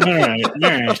 Colin. All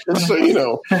right. Just so you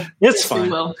know, it's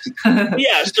fine.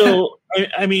 Yeah. So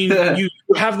I mean, you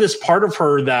have this part of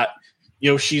her that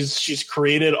she's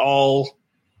created all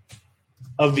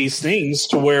of these things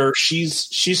to where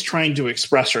she's trying to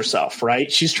express herself,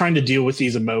 right? She's trying to deal with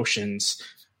these emotions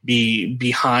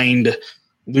behind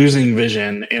losing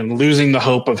Vision and losing the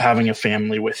hope of having a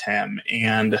family with him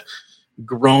and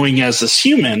growing as this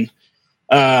human.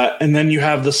 And then you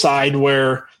have the side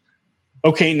where,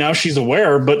 okay, now she's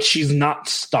aware, but she's not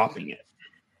stopping it.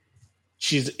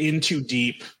 She's in too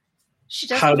deep. She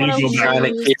doesn't want to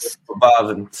lose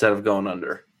above instead of going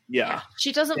under. Yeah.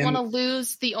 She doesn't want to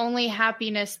lose the only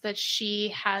happiness that she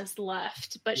has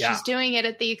left, but she's doing it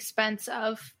at the expense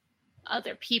of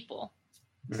other people.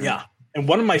 Yeah. And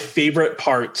one of my favorite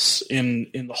parts in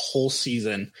the whole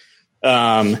season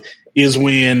is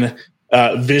when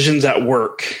Vision's at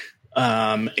work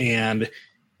and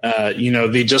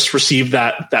they just received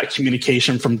that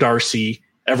communication from Darcy.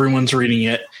 Everyone's reading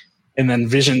it. And then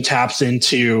Vision taps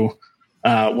into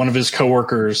one of his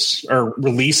coworkers or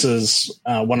releases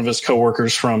one of his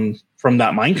coworkers from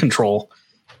that mind control.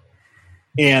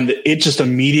 And it just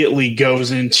immediately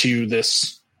goes into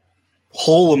this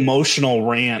whole emotional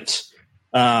rant.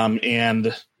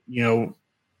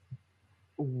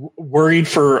 Worried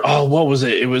for, what was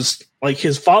it? It was like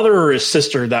his father or his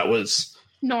sister that was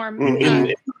Norm in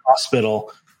the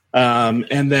hospital.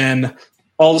 And then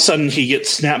all of a sudden he gets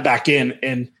snapped back in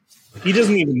and he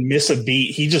doesn't even miss a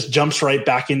beat. He just jumps right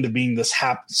back into being this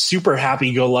super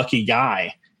happy-go-lucky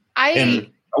guy.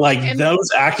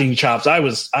 Those acting chops, I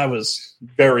was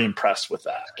very impressed with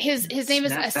that. His name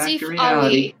is Asif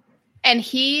Ali, and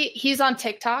he's on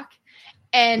TikTok.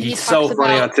 And he's so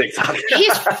funny on TikTok.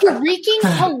 He's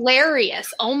freaking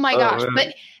hilarious. Oh my gosh!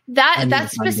 But that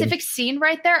specific scene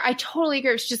right there, I totally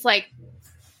agree. It's just like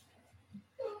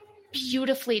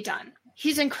beautifully done.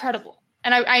 He's incredible,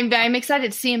 and I'm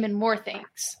excited to see him in more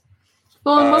things.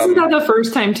 Well, and wasn't that the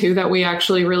first time too that we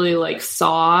actually really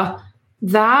saw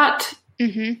that?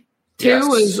 Mm-hmm. Too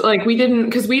was we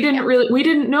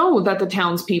didn't know that the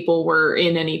townspeople were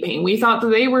in any pain. We thought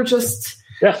that they were just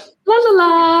la la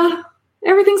la.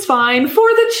 Everything's fine for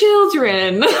the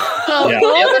children. The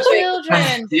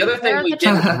other thing we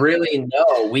didn't really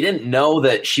know, we didn't know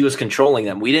that she was controlling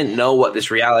them. We didn't know what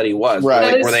this reality was.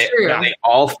 Right. Were they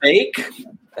all fake?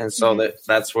 And so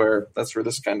that's where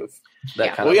this kind of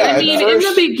I mean, in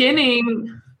the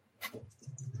beginning,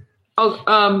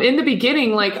 in the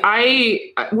beginning, like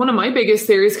one of my biggest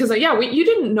theories, because you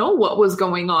didn't know what was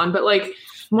going on, but like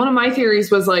one of my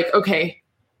theories was like, okay,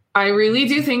 I really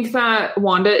do think that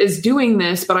Wanda is doing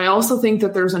this, but I also think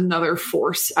that there's another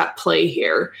force at play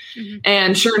here. Mm-hmm.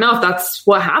 And sure enough, that's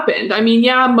what happened. I mean,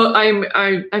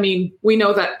 I mean, we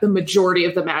know that the majority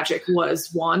of the magic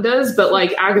was Wanda's, but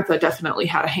like Agatha definitely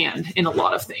had a hand in a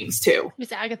lot of things too. It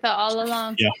was Agatha all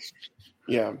along. Yeah.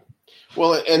 Yeah.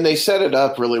 Well, and they set it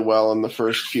up really well in the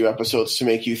first few episodes to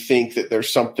make you think that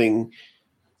there's something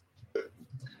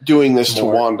doing this to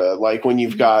Wanda. Like when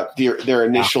you've got their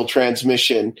initial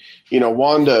transmission,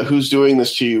 Wanda, who's doing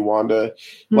this to you, Wanda?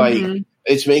 Like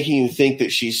it's making you think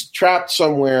that she's trapped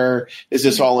somewhere. Is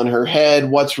this all in her head?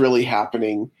 What's really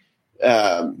happening?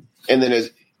 And then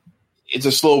it's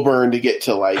a slow burn to get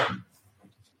to like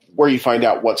where you find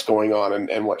out what's going on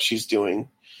and what she's doing.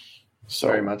 So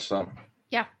very much so.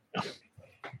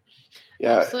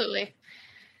 Yeah, absolutely.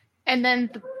 And then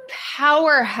the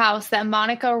powerhouse that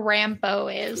Monica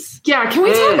Rambeau is. Yeah, can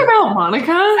we talk about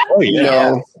Monica? Oh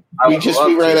yeah, we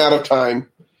ran out of time.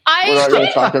 We're not going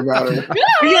to talk about her.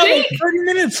 We got like 30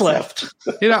 minutes left.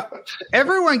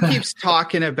 Everyone keeps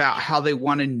talking about how they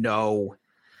want to know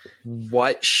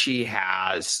what she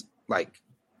has, like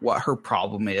what her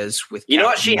problem is with. You know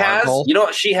what she has? You know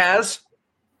what she has?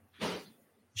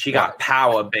 She got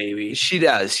power, baby. She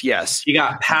does, yes. She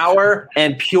got power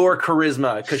and pure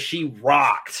charisma because she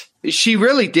rocked. She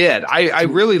really did. I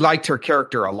really liked her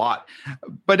character a lot.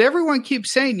 But everyone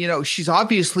keeps saying, she's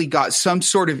obviously got some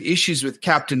sort of issues with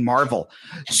Captain Marvel.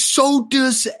 So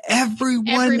does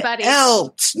everybody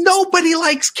else. Nobody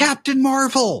likes Captain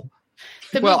Marvel.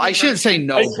 I shouldn't say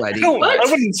nobody. I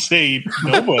wouldn't say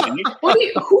nobody.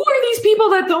 Who are these people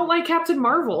that don't like Captain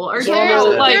Marvel? Are you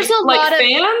there's a lot of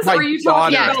fans? Or are you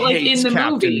talking about like in the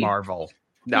Captain movie? Marvel.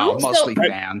 No, mostly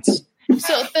fans.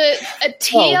 So the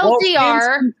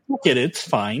TLDR, it's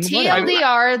fine.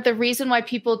 TLDR, the reason why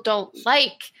people don't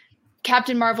like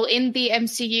Captain Marvel in the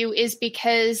MCU is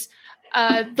because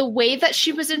the way that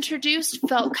she was introduced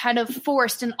felt kind of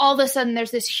forced, and all of a sudden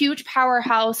there's this huge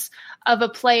powerhouse of a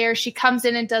player. She comes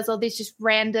in and does all these just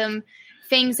random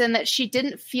things, and that she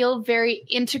didn't feel very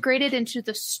integrated into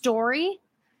the story,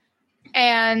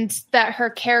 and that her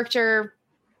character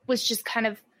was just kind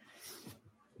of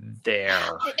there.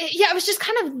 It was just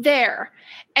kind of there,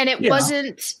 and it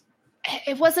wasn't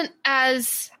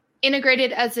as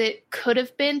integrated as it could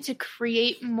have been to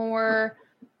create more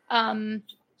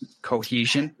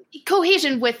cohesion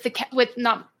with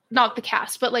not the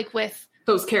cast, but like with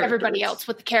those characters, everybody else,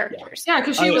 with the characters. Yeah,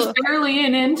 because she was barely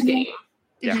in Endgame.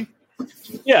 Yeah.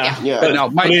 But no,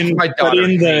 my daughter. But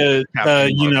in the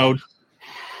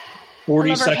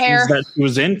 40 seconds that she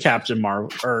was in Captain Marvel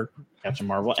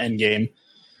Endgame,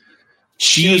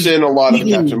 she was in a lot of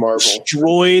Captain Marvel.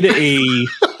 Destroyed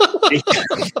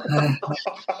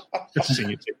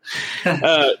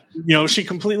she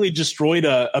completely destroyed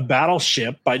a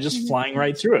battleship by just flying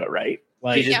right through it, right?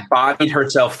 Like she just bodied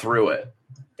herself through it.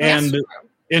 And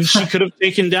she could have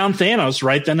taken down Thanos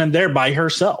right then and there by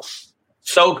herself.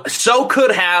 So could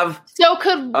Wanda.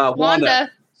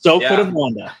 So could have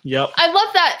Wanda. Yep. I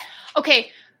love that.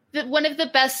 Okay, one of the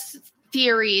best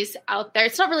theories out there.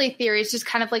 It's not really a theory. It's just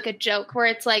kind of like a joke where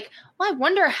it's like, well, I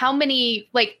wonder how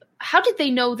did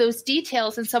they know those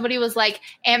details? And somebody was like,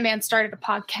 Ant-Man started a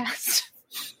podcast.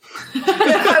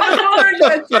 I was wondering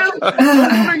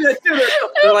that too.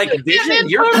 They're like, Vision,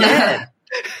 you're dead.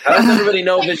 How does everybody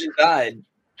know Vision died?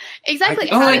 Exactly.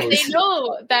 How did they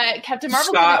know that Captain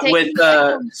Marvel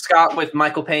Scott with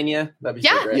Michael Pena? That'd be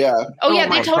so great. Yeah. Oh yeah,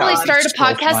 they totally started a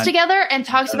podcast together and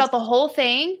talks about the whole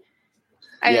thing.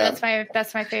 That's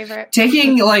my favorite.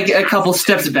 Taking like a couple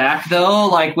steps back though,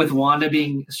 like with Wanda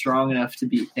being strong enough to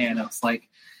beat Thanos, like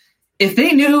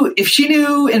if she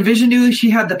knew and Vision knew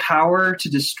she had the power to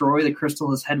destroy the crystal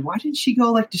in his head, why didn't she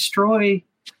go like destroy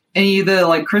any of the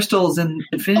like crystals in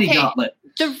Infinity Gauntlet?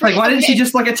 Why didn't she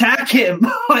just like attack him?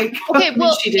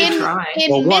 She did try.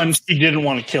 She didn't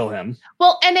want to kill him.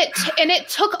 Well, and it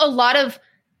took a lot of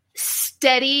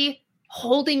steady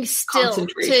holding still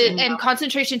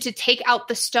concentration to take out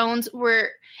the stones.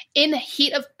 Where in the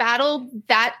heat of battle,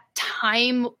 that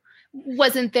time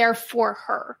wasn't there for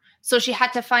her. So she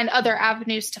had to find other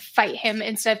avenues to fight him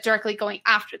instead of directly going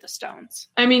after the stones.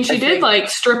 I mean, she did like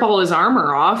strip all his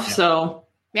armor off. So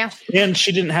yeah. And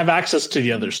she didn't have access to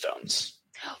the other stones.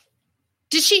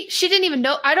 Did she didn't even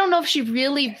know. I don't know if she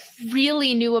really,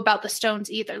 really knew about the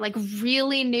stones either. Like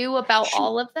really knew about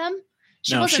all of them.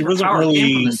 She wasn't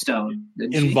really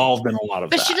involved in a lot of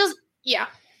that. But she does. Yeah.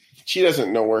 She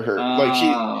doesn't know where her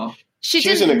she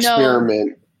was an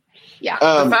experiment. Yeah.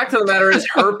 The fact of the matter is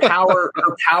her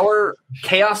power,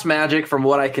 chaos magic, from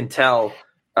what I can tell,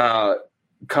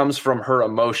 comes from her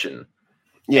emotion.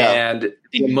 Yeah. And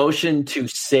the emotion to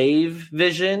save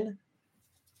Vision,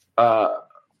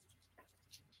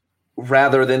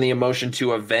 rather than the emotion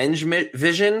to avenge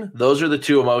Vision, those are the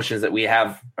two emotions that we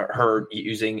have her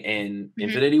using in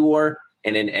Infinity War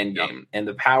and in Endgame. And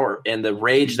the power and the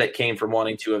rage that came from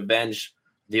wanting to avenge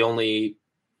the only,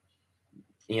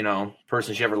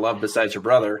 person she ever loved besides her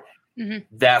brother.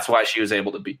 That's why she was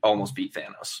able to almost beat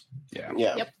Thanos. Yeah.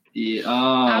 Yep. Yeah.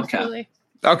 Oh, Absolutely.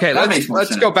 Okay, That makes more let's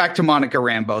sense. go back to Monica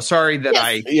Rambeau. Sorry that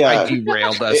I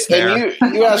derailed us And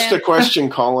there. you asked a question,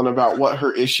 Colin, about what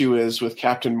her issue is with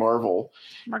Captain Marvel.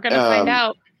 We're going to find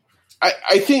out.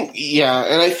 I think,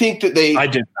 and I think that I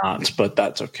did not, but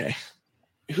that's okay.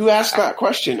 Who asked that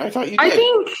question? I thought you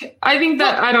did. I think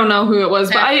that I don't know who it was,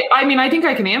 but I mean, I think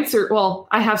I can answer. Well,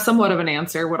 I have somewhat of an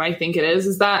answer. What I think it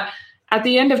is that at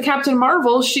the end of Captain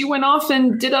Marvel, she went off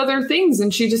and did other things,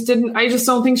 and she just didn't. I just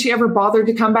don't think she ever bothered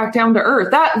to come back down to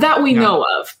Earth. That we know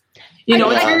of.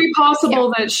 It's very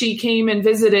possible that she came and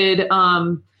visited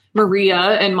Maria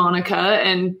and Monica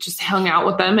and just hung out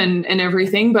with them and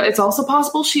everything. But it's also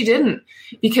possible she didn't,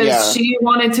 because she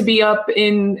wanted to be up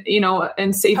in,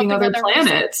 and saving other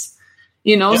planets,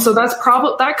 so that's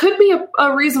that could be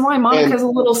a reason why Monica's a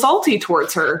little salty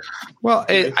towards her. Well,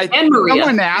 and Maria.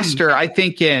 Someone asked her, I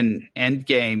think in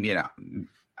Endgame,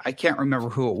 I can't remember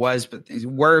who it was, but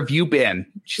where have you been?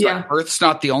 She's like, Earth's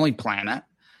not the only planet.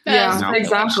 Yeah,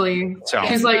 exactly. So.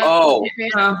 She's like,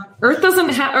 Earth doesn't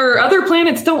have, or other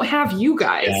planets don't have you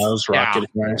guys. Yeah, those rocket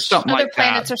something Other like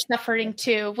planets that. are suffering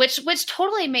too, which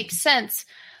totally makes sense,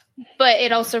 but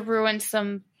it also ruins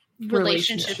some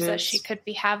relationships that she could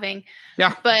be having.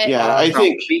 Yeah, but I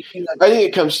think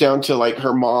it comes down to like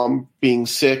her mom being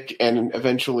sick and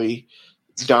eventually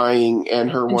dying,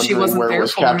 and her wondering where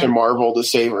was Captain Marvel to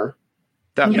save her.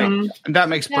 That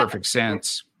makes perfect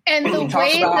sense. And the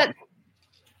way that.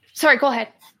 Sorry, go ahead.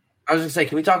 I was going to say,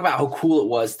 can we talk about how cool it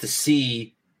was to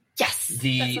see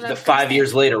the 5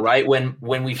 years later, right? When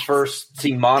we first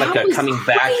see Monica coming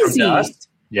back from dust.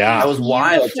 Yeah. That was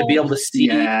wild to be able to see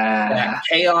that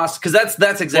chaos. Because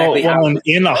that's exactly how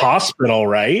in the hospital,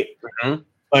 right? Mm-hmm.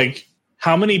 Like,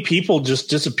 how many people just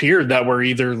disappeared that were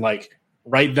either like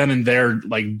right then and there,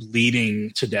 like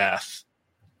bleeding to death,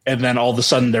 and then all of a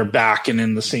sudden they're back and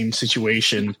in the same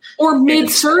situation, or mid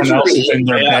surgery in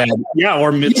their bed,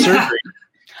 or mid surgery.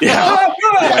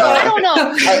 I don't know.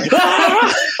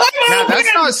 Now,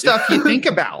 that's not stuff you think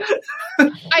about.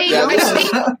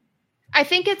 I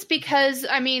think it's because,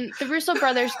 the Russo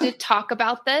brothers did talk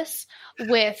about this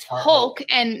with Hulk,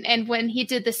 and when he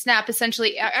did the snap,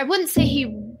 essentially, I wouldn't say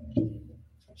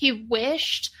he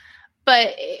wished,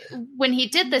 but when he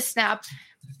did the snap,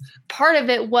 part of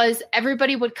it was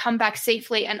everybody would come back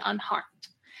safely and unharmed.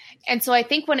 And so I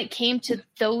think when it came to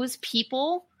those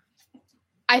people,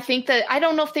 I think that, I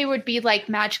don't know if they would be like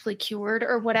magically cured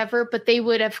or whatever, but they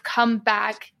would have come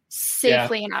back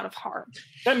safely and out of harm.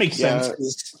 That makes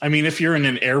sense. I mean, if you're in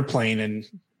an airplane and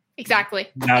exactly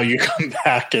now you come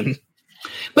back and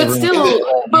but still,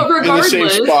 but regardless, in the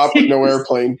same spot with no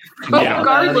airplane. But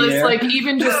regardless, like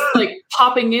even just like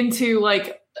popping into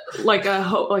like a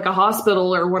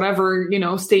hospital or whatever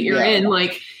state you're in,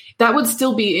 like that would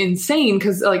still be insane,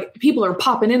 because like people are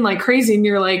popping in like crazy, and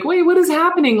you're like, wait, what is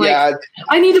happening? Like,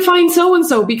 I need to find so and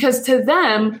so, because to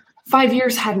them 5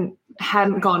 years hadn't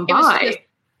gone by.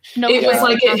 It was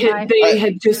like they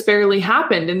had just barely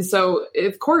happened, and so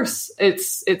of course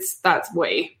it's that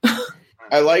way.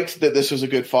 I liked that this was a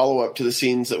good follow-up to the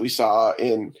scenes that we saw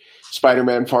in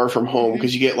Spider-Man Far From Home,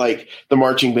 because you get like the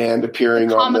marching band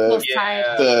appearing on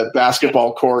the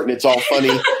basketball court, and it's all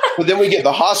funny. But then we get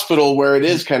the hospital, where it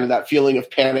is kind of that feeling of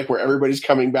panic, where everybody's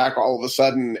coming back all of a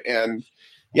sudden, and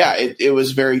it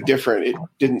was very different. It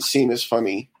didn't seem as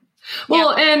funny.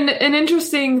 Well, and an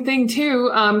interesting thing too,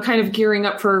 kind of gearing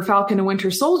up for Falcon and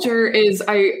Winter Soldier, is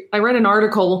I read an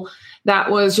article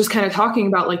that was just kind of talking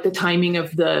about like the timing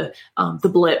of the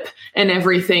blip and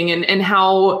everything, and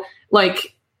how,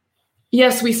 like,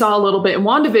 yes, we saw a little bit in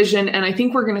WandaVision, and I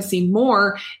think we're going to see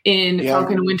more in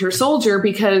Falcon and Winter Soldier,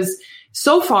 because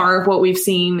so far what we've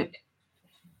seen,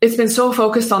 it's been so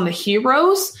focused on the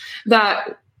heroes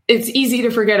that it's easy to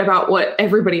forget about what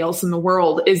everybody else in the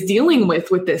world is dealing with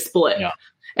this blip. Yeah.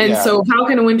 And so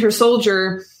Falcon and Winter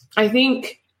Soldier, I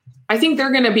think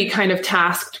they're going to be kind of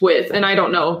tasked with, and I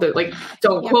don't know that, like,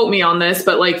 don't quote me on this,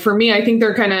 but like for me, I think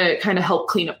they're kind of help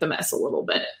clean up the mess a little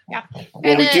bit. Yeah.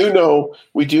 Well,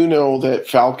 we do know that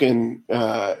Falcon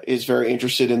is very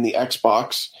interested in the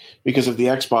Xbox because of the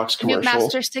Xbox commercial.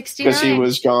 Master 69. Because he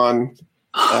was gone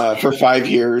for 5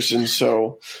 years. And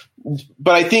so,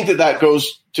 but I think that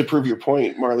goes to prove your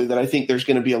point, Marley, that I think there's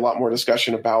going to be a lot more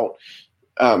discussion about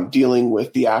dealing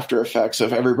with the after effects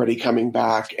of everybody coming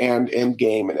back and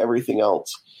Endgame and everything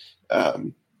else.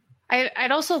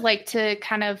 I'd also like to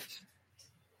kind of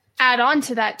add on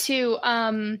to that too.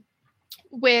 At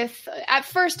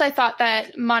first I thought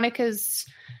that Monica's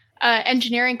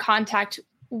engineering contact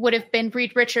would have been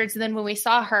Reed Richards. And then when we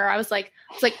saw her, I was like,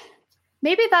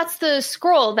 maybe that's the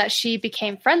Skrull that she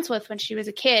became friends with when she was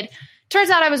a kid. Turns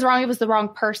out I was wrong. It was the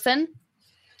wrong person.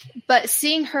 But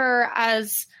seeing her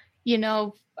as,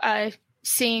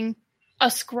 seeing a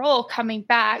Skrull coming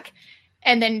back,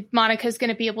 and then Monica's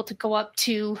going to be able to go up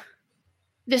to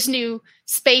this new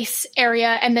space area,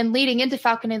 and then leading into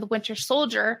Falcon and the Winter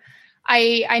Soldier.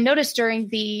 I noticed during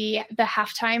the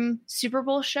halftime Super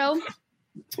Bowl show,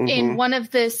 in one of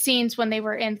the scenes when they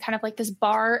were in kind of like this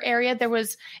bar area,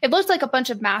 it looked like a bunch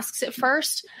of masks at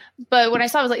first, but when I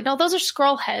saw it, I was like, no, those are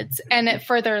Skrull heads. And at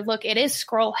further look, it is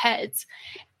Skrull heads.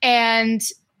 And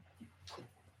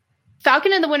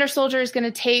Falcon and the Winter Soldier is going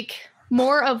to take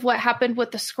more of what happened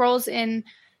with the Skrulls in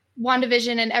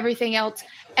WandaVision and everything else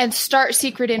and start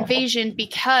Secret Invasion,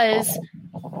 because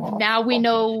now we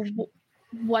know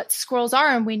what Skrulls are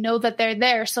and we know that they're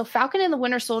there. So Falcon and the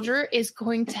Winter Soldier is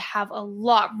going to have a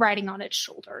lot riding on its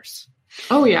shoulders.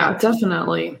 Oh yeah,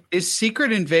 definitely. Is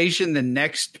Secret Invasion the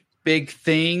next big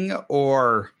thing,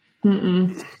 or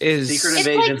is Secret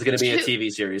Invasion is going to be a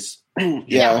TV series?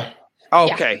 Yeah.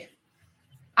 Okay.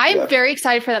 I'm very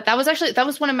excited for that. That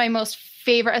was one of my most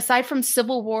favorite, aside from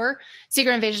Civil War.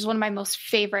 Secret Invasion is one of my most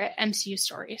favorite MCU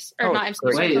stories, or not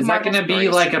MCU. Wait, is that going to be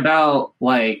like about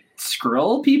like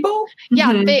Skrull people?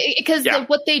 Yeah, because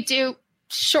what they do.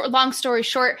 Long story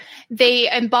short,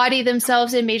 they embody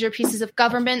themselves in major pieces of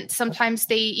government. Sometimes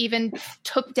they even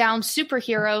took down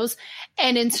superheroes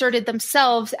and inserted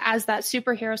themselves as that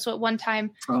superhero. So at one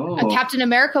time, Captain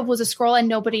America was a Skrull and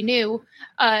nobody knew.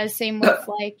 Same with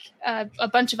a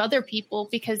bunch of other people,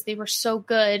 because they were so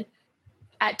good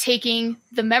at taking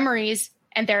the memories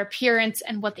and their appearance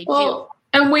and what they do.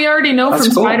 And we already know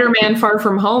from Spider-Man Far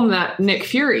From Home that Nick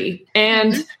Fury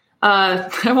and I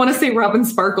want to say Robin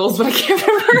Sparkles, but I can't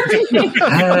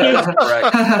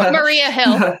remember. Maria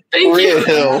Hill. Maria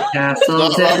Hill.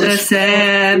 Castles in the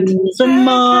sand.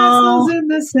 Castles in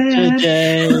the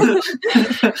sand.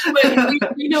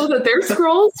 But we know that they're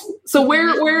Skrulls. So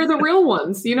where are the real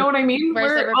ones? You know what I mean?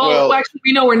 Actually,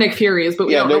 we know where Nick Fury is, but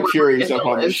we don't know Nick Fury's up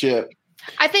on the ship.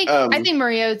 I think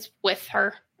Maria's with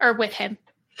her or with him.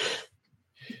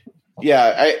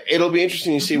 Yeah, it'll be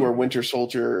interesting to see where Winter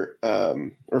Soldier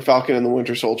or Falcon and the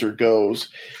Winter Soldier goes.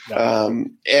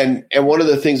 And one of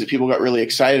the things that people got really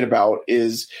excited about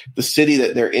is the city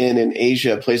that they're in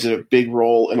Asia plays a big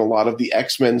role in a lot of the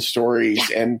X-Men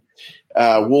stories and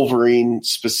Wolverine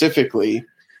specifically.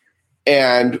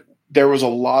 And there was a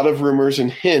lot of rumors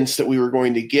and hints that we were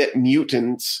going to get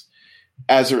mutants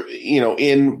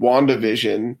in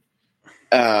WandaVision.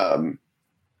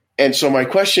 And so my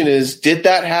question is, did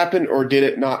that happen or did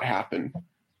it not happen?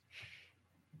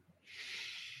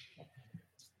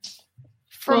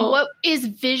 From what is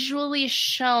visually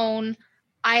shown,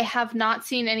 I have not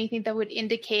seen anything that would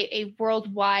indicate a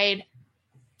worldwide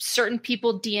certain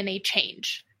people DNA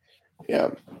change.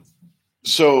 Yeah.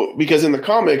 So, because in the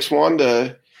comics,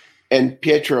 Wanda and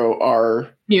Pietro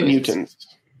are mutants.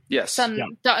 Yes. Son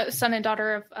and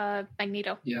daughter of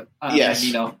Magneto. Yep. Yes.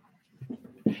 Magneto.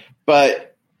 But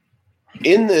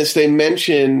in this, they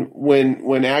mention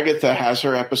when Agatha has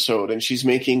her episode and she's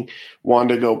making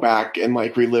Wanda go back and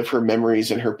relive her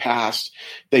memories and her past,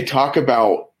 they talk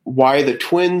about why the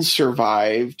twins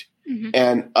survived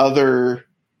and other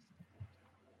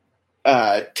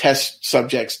test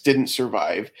subjects didn't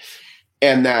survive.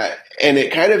 And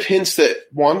it kind of hints that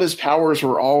Wanda's powers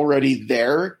were already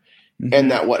there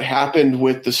and that what happened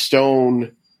with the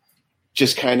stone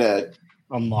just kind of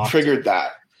triggered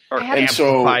that. Or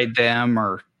amplified them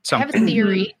or something. I have a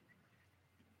theory.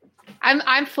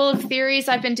 I'm full of theories.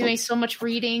 I've been doing so much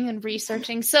reading and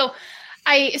researching. So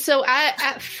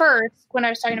at first, when I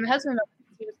was talking to my husband,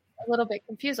 he was a little bit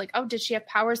confused. Like, oh, did she have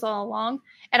powers all along?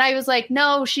 And I was like,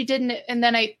 no, she didn't. And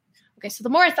then so the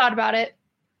more I thought about it,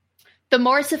 the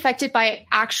more it's affected by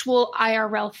actual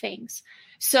IRL things.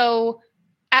 So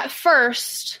at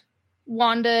first,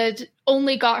 Wanda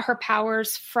only got her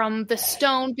powers from the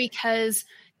stone because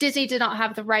Disney did not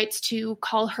have the rights to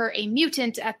call her a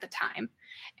mutant at the time.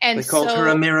 And they called her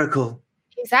a miracle.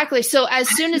 Exactly. So as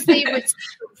soon as they received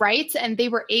rights and they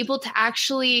were able to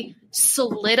actually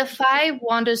solidify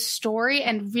Wanda's story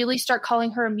and really start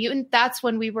calling her a mutant, that's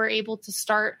when we were able to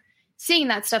start seeing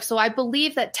that stuff. So I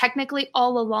believe that technically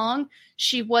all along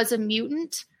she was a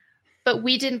mutant, but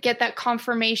we didn't get that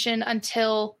confirmation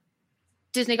until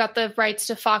Disney got the rights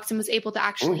to Fox and was able to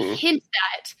actually hint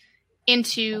that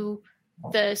into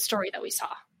the story that we saw.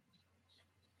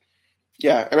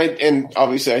 Yeah, and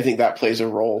obviously I think that plays a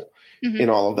role in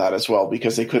all of that as well,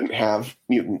 because they couldn't have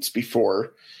mutants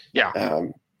before. Yeah.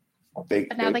 They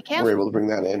can. were able to bring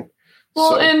that in.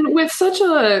 Well, and with such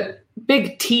a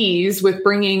big tease with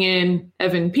bringing in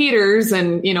Evan Peters,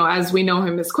 and as we know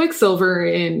him as Quicksilver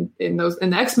in the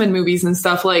X-Men movies and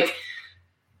stuff, like,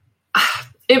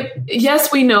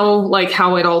 yes, we know like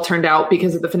how it all turned out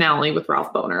because of the finale with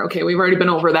Ralph Bohner. Okay, we've already been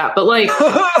over that, but like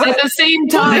at the same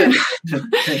time,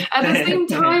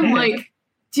 like,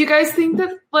 do you guys think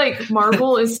that like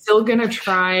Marvel is still gonna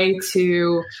try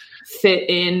to fit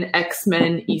in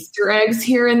X-Men Easter eggs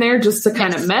here and there just to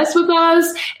kind of mess with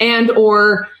us, and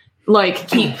or like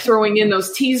keep throwing in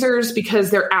those teasers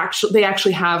because they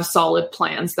actually have solid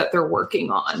plans that they're working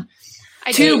on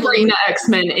to bring the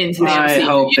X-Men into the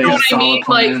MCU? You know what I mean?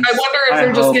 Like, I wonder if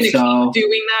they're just going to keep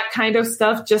doing that kind of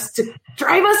stuff just to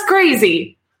drive us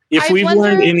crazy. If we've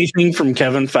learned anything from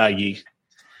Kevin Feige,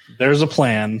 there's a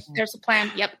plan. There's a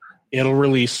plan. Yep. It'll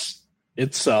release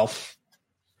itself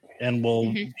and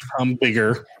will become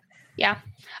bigger. Yeah.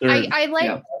 I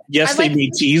like. Yes, they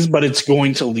may tease, but it's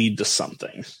going to lead to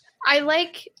something. I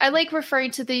like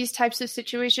referring to these types of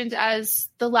situations as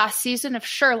the last season of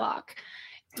Sherlock.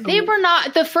 They were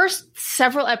not the first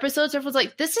several episodes. Everyone's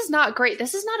like, this is not great.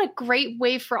 This is not a great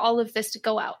way for all of this to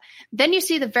go out. Then you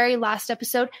see the very last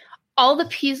episode. All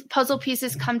the puzzle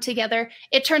pieces come together.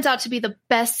 It turns out to be the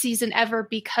best season ever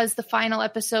because the final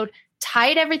episode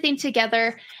tied everything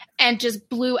together and just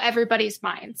blew everybody's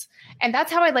minds. And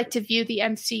that's how I like to view the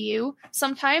MCU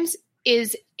sometimes,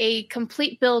 is a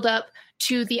complete buildup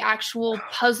to the actual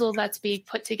puzzle that's being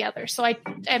put together. So I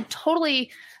am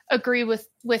totally agree with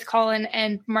Colin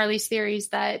and Marley's theories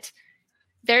that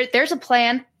there's a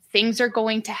plan. Things are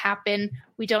going to happen.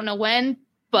 We don't know when,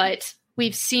 but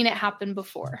we've seen it happen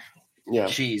before. Yeah.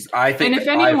 Jeez, I think. And if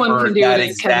anyone can do it,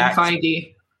 it's Kevin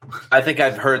Feige. I think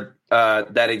I've heard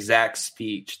that exact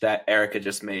speech that Erica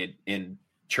just made in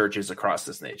churches across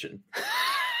this nation.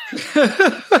 There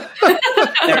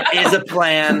is a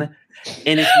plan,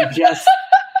 and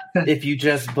if you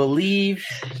just believe,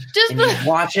 and you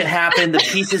watch it happen, the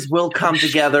pieces will come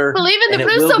together. Believe in the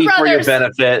Russo brothers. It will be for your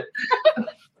benefit.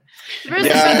 I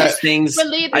say these things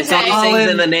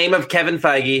in the name of Kevin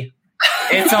Feige.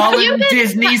 It's all in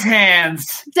Disney's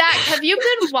hands. Zach, have you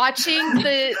been watching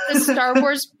the Star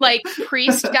Wars like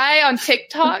priest guy on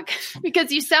TikTok?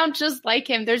 Because you sound just like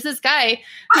him. There's this guy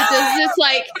who does this,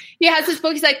 like, he has this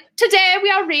book. He's like, today we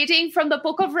are reading from the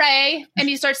Book of Rey, and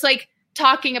he starts like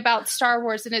talking about Star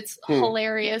Wars, and it's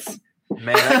hilarious.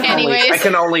 Man, I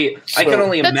can only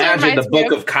imagine the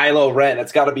book of Kylo Ren.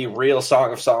 It's got to be real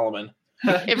Song of Solomon.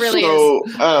 It really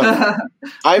is.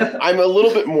 I'm a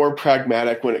little bit more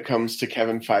pragmatic when it comes to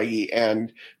Kevin Feige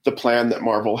and the plan that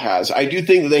Marvel has. I do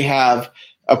think that they have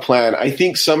a plan. I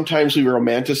think sometimes we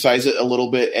romanticize it a little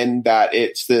bit, and that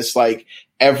it's this like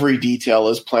every detail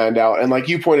is planned out. And like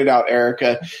you pointed out,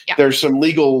 Erica, there's some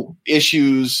legal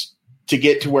issues to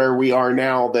get to where we are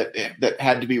now that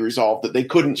had to be resolved that they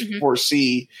couldn't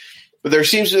foresee. But there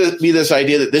seems to be this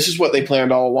idea that this is what they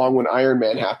planned all along when Iron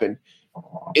Man happened.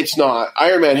 It's not.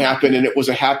 Iron Man happened and it was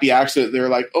a happy accident. They're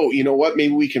like, oh, you know what?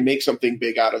 Maybe we can make something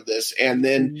big out of this, and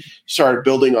then started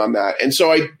building on that. And so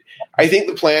I think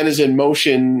the plan is in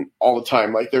motion all the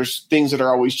time. Like there's things that are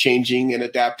always changing and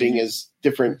adapting as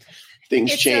different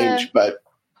things change. But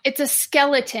it's a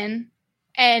skeleton,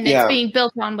 and it's being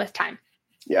built on with time.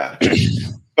 Yeah.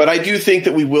 But I do think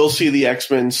that we will see the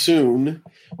X-Men soon,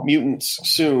 mutants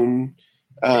soon.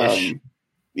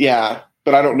 Yeah.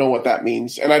 But I don't know what that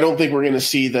means. And I don't think we're going to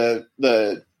see the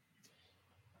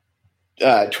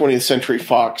 20th Century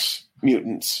Fox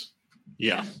mutants.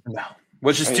 Yeah. No.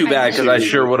 Which is too bad, because I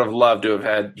sure would have loved to have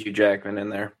had Hugh Jackman in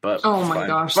there. But oh my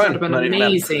gosh, that would have been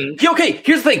amazing. Okay,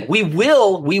 here's the thing. We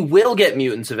will get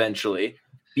mutants eventually,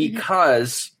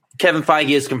 because Kevin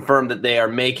Feige has confirmed that they are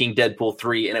making Deadpool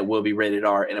 3, and it will be rated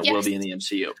R, and it will be in the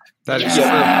MCU. That is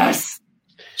true.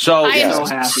 So I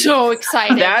am so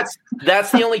excited.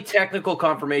 That's the only technical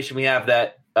confirmation we have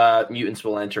that mutants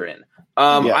will enter in.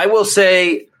 I will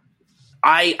say,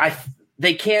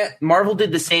 they can't. Marvel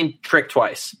did the same trick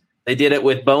twice. They did it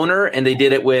with Boner, and they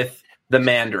did it with the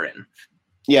Mandarin.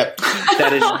 Yep,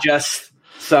 that is just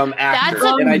some actor.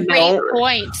 That's a great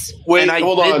point. Wait,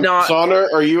 hold on, Sonner,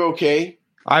 are you okay?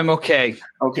 I'm okay.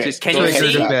 Okay, just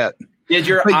triggered a bit. Did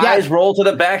your But eyes roll to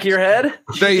the back of your head?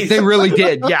 They really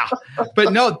did, yeah.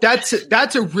 But no, that's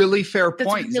a really fair That's a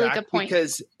point, really Zach, good point.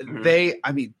 because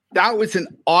that was an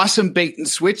awesome bait and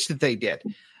switch that they did.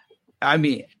 I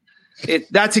mean,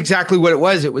 that's exactly what it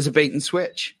was. It was a bait and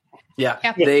switch. Yeah,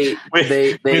 Yeah. they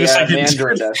Wait a second.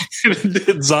 mandarined us.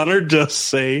 Did Zonner just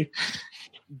say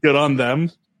good on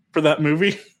them for that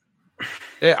movie?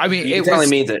 I mean, He it totally was,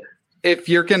 means it. if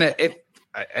you're gonna,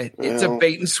 it's a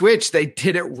bait and switch. They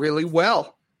did it really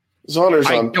well. Zonner's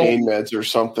I on don't- pain meds or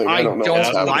something. I don't know.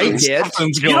 what's like happening. it.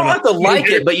 Something's You going don't on. have to like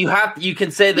it, but you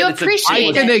can say that You it's appreciate I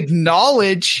it. can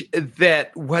acknowledge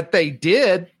that what they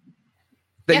did,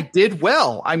 they did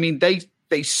well. I mean, they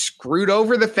screwed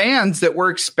over the fans that were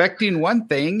expecting one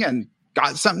thing and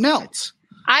got something else.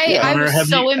 I Zonner, was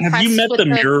so impressed. have you met with the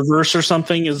Mirrorverse or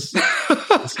something? Is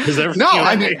everything No,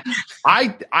 I okay? mean,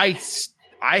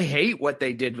 I hate what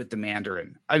they did with the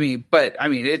Mandarin. I mean,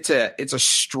 it's a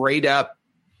straight up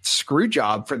screw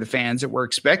job for the fans that were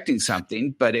expecting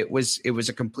something, but it was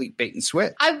a complete bait and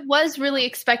switch. I was really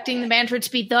expecting the Mandarin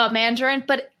to be the Mandarin,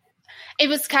 but it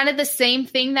was kind of the same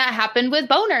thing that happened with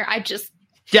Boner. I just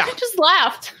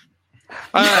laughed.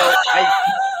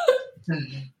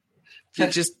 You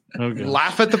just Okay.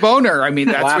 laugh at the Boner. I mean,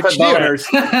 that's laugh what at you do.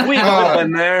 boners. We've all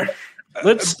been there.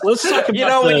 Let's talk about You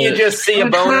know when you just see a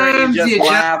boner, you just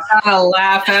laugh. gotta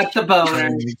laugh at the Oh boner.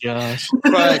 my gosh!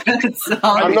 But That's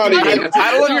all I'm you not do. even-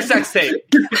 Title of your sex tape.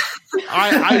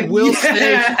 I will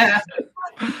say Yeah.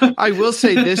 I will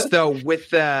say this though with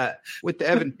the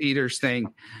Evan Peters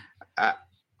thing,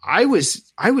 I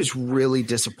was really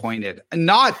disappointed.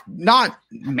 Not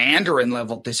Mandarin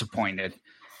level disappointed,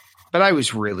 but I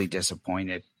was really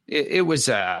disappointed. It was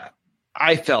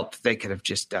I felt they could have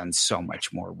just done so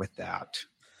much more with that.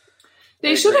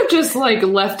 They should have just like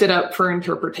left it up for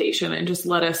interpretation and just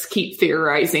let us keep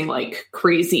theorizing like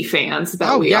crazy fans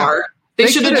that we are. They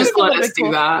should have just let us do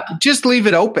that. Just leave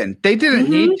it open. They didn't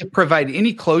need to provide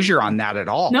any closure on that at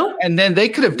all. Nope. And then they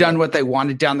could have done what they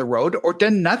wanted down the road or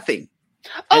done nothing.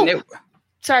 Oh,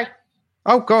 sorry.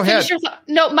 Oh, go ahead. Finish your thought.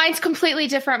 No, mine's completely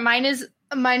different. Mine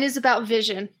is about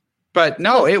Vision. But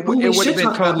no, it We would should have been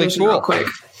talk about totally Vision real cool. quick.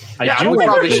 I we do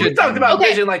probably We should. talked about Okay.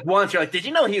 Vision like once. You're like, did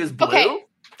you know he was blue?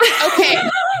 Okay.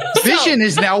 Vision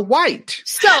is now white.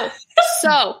 So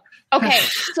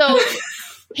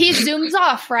he zooms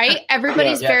off, right?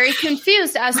 Everybody's Yeah. very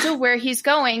confused as to where he's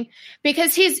going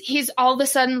because he's all of a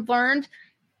sudden learned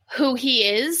who he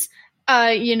is, his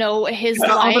All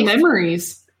the life.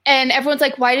 memories. And everyone's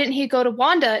like, why didn't he go to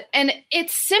Wanda? And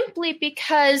it's simply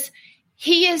because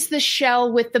he is the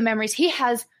shell with the memories. He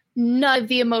has none of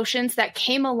the emotions that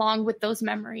came along with those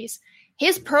memories.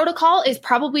 His protocol is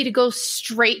probably to go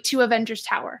straight to Avengers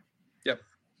Tower. Yep.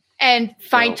 And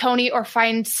find Tony or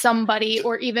find somebody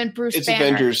or even Bruce It's Banner.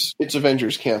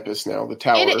 Avengers campus now. The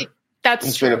tower. That's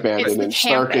It's true. been abandoned, It's the and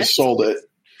Stark has campus. sold it.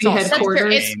 The That's true.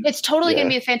 headquarters. It's totally going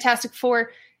Yeah. to be a Fantastic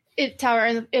Four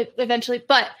tower eventually,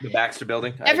 but The Baxter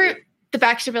Building. I agree. the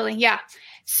Baxter Building, yeah.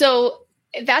 So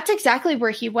that's exactly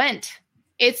where he went.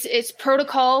 It's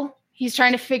protocol. He's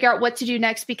trying to figure out what to do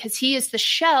next because he is the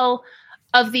shell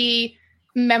of the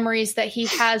memories that he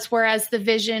has, whereas the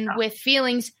Vision with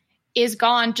feelings is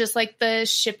gone, just like the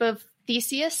ship of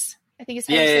Theseus. I think is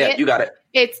how you say Yeah, it. you got it.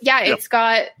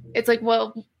 It's like,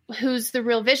 well, who's the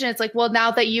real Vision? It's like, well,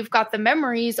 now that you've got the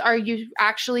memories, are you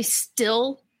actually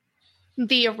still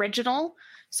the original?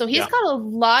 So he's got a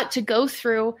lot to go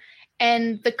through.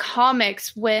 And the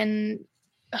comics, that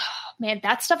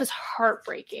stuff is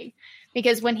heartbreaking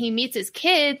because when he meets his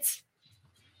kids,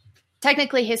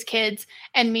 technically his kids,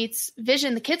 and meets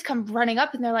Vision, the kids come running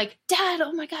up and they're like, Dad,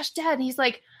 oh my gosh, Dad. And he's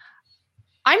like,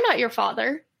 I'm not your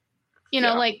father.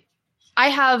 Like I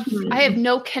have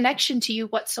no connection to you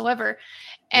whatsoever.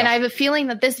 And I have a feeling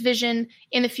that this Vision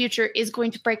in the future is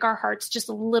going to break our hearts just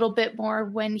a little bit more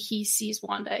when he sees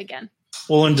Wanda again.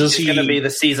 Well, and does It's he going to be the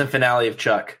season finale of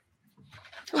Chuck.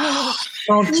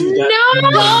 Don't do that.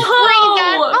 Bring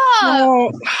that up.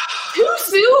 No. Too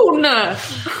soon.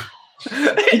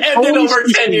 And then over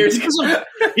 10 years.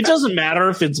 It doesn't matter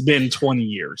if it's been 20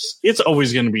 years. It's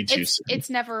always going to be too soon. It's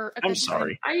never a good I'm time.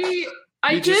 sorry.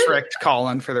 I You just did. wrecked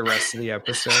Colin for the rest of the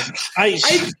episode. I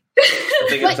think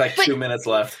there's like But- 2 minutes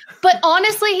left. But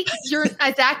honestly,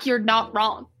 Zach, you're not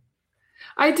wrong.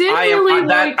 I did really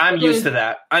like. I'm used to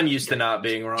that. I'm used to not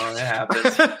being wrong. It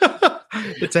happens.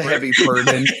 It's a heavy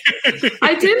burden.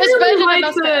 I did It's really better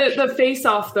like than the face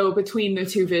off though between the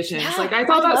two Visions. Yeah, Like I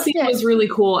thought I that loved scene it. was really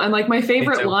cool. And like my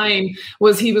favorite too. line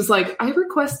was he was like, "I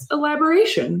request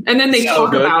elaboration," and then they So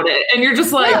talk good. about it, and you're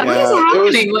just like, Yeah. "What is Yeah,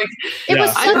 happening?" Like It was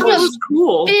I such thought it a was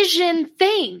cool. Vision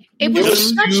thing. It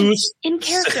was such in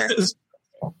character.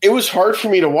 it was hard for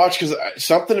me to watch because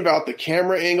something about the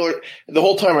camera angle. The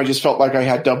whole time I just felt like I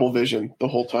had double vision the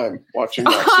whole time watching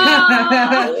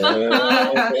that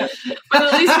scene. But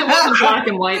at least it wasn't black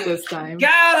and white this time.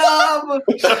 Got him!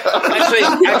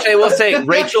 Actually, I will say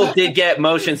Rachel did get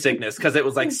motion sickness because it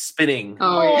was like spinning.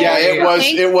 Oh, yeah,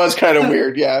 it was kind of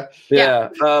weird. Yeah.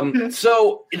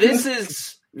 So this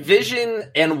is Vision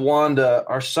and Wanda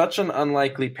are such an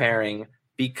unlikely pairing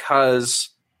because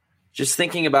just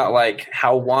thinking about like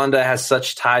how Wanda has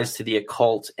such ties to the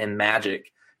occult and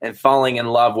magic and falling in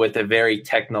love with a very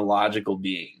technological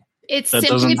being. It's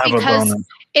simply because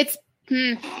it's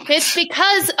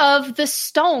because of the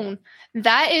stone.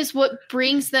 That is what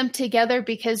brings them together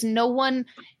because no one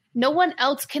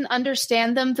else can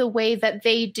understand them the way that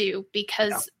they do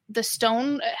because the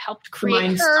stone helped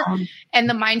create her and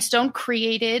the Mind Stone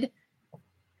created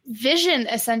Vision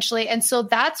essentially. And so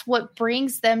that's what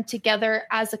brings them together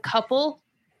as a couple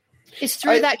is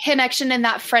through that connection and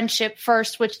that friendship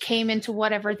first, which came into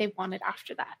whatever they wanted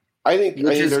after that. I think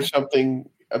there's something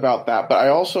about that, but I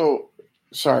also,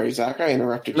 sorry, Zach, I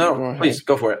interrupted you. No, please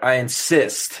go for it. I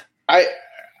insist. I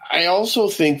also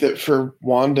think that for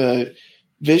Wanda,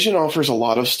 Vision offers a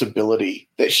lot of stability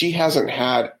that she hasn't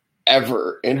had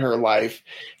ever in her life.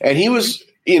 And he was,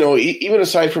 even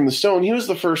aside from the stone, he was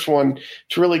the first one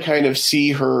to really kind of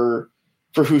see her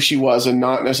for who she was and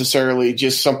not necessarily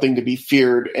just something to be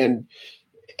feared and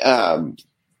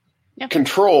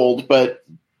controlled, but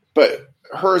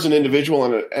her as an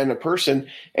individual and a person.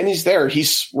 And he's there.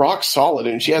 He's rock solid,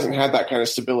 and she hasn't had that kind of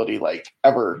stability like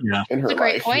ever in her life.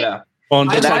 Great point. Yeah. Well,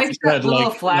 and I like that little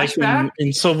like flashback.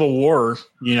 in Civil War,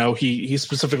 he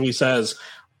specifically says,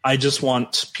 I just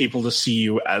want people to see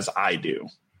you as I do.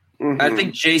 Mm-hmm. I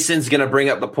think Jason's going to bring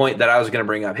up the point that I was going to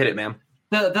bring up. Hit it, man.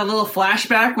 The little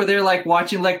flashback where they're like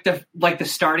watching like the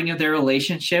starting of their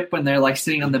relationship when they're like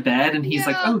sitting on the bed and he's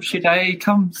like, oh, should I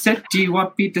come sit? Do you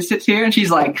want me to sit here? And she's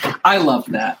like, I love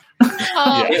that.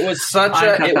 It was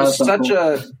such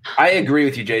a I agree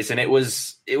with you, Jason. It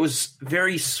was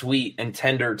very sweet and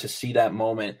tender to see that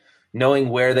moment, knowing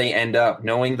where they end up,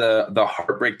 knowing the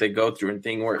heartbreak they go through and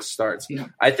seeing where it starts. Yeah.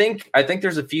 I think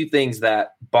there's a few things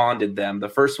that bonded them. The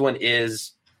first one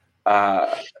is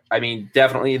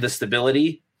definitely the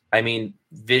stability.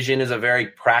 Vision is a very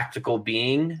practical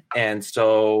being, and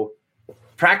so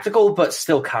practical but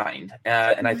still kind.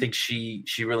 And I think she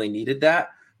really needed that.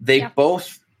 They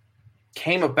both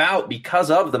came about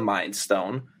because of the Mind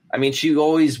Stone. She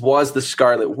always was the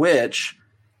Scarlet Witch,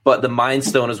 but the Mind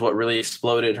Stone is what really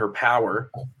exploded her power.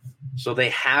 So they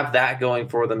have that going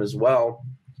for them as well.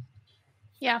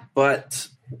 Yeah. But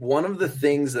one of the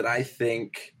things that I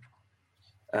think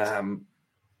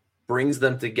brings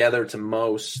them together the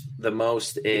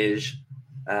most is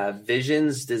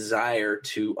Vision's desire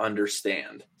to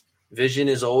understand. Vision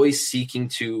is always seeking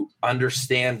to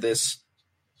understand this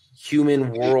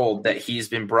human world that he's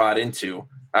been brought into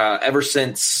ever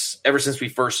since we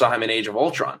first saw him in Age of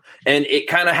Ultron. And it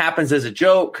kind of happens as a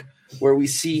joke where we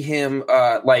see him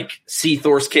see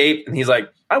Thor's cape and he's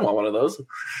like, I want one of those.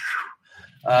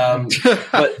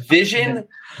 But Vision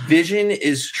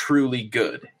is truly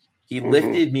good. He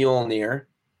lifted Mjolnir.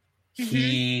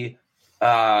 He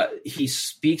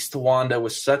speaks to Wanda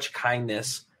with such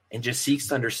kindness and just seeks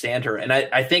to understand her. And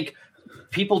I think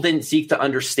people didn't seek to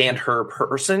understand her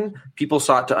person. People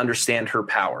sought to understand her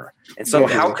power. And so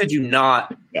how could you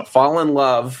not fall in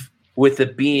love with a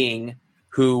being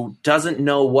who doesn't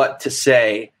know what to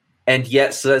say and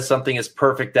yet says something as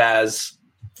perfect as,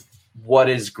 what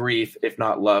is grief if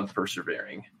not love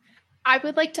persevering? I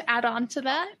would like to add on to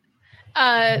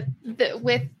that.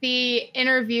 With the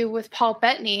interview with Paul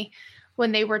Bettany,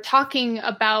 when they were talking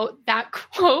about that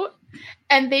quote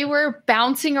and they were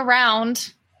bouncing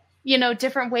around,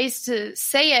 different ways to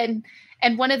say it.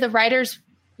 And one of the writers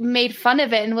made fun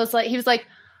of it and was like, he was like,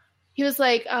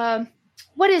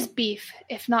 what is beef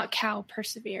if not cow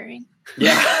persevering?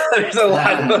 Yeah, there's a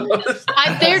lot of those.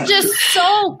 They're just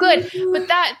so good. But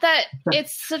that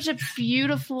it's such a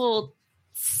beautiful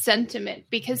sentiment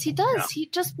because he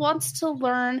just wants to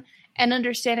learn and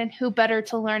understand, and who better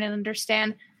to learn and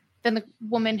understand than the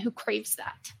woman who craves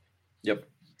that. Yep.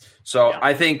 So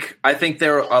I think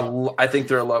they're a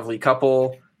lovely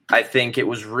couple. I think it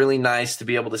was really nice to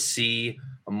be able to see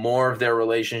more of their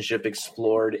relationship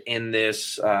explored in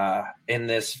this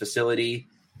facility.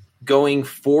 Going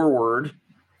forward,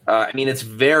 it's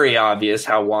very obvious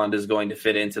how Wanda is going to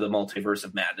fit into the multiverse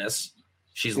of madness.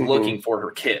 She's looking for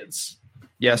her kids.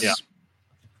 Yes. Yeah.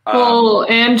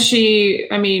 And she,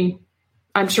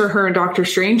 I'm sure her and Doctor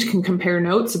Strange can compare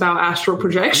notes about astral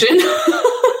projection.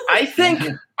 I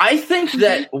think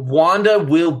that Wanda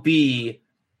will be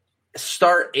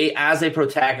start as a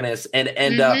protagonist and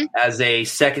end up as a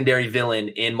secondary villain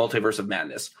in Multiverse of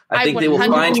Madness. I think they will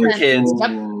find her kids. Yep.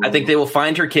 I think they will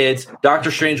find her kids.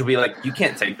 Doctor Strange will be like, you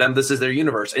can't take them. This is their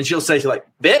universe. And she'll say, she's like,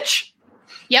 bitch.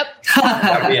 Yep.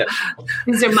 That'll be it.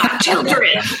 These are my children.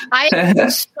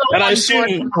 And I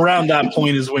assume around that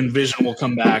point is when Vision will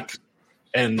come back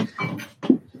and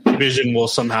Vision will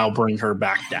somehow bring her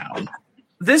back down.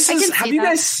 Have you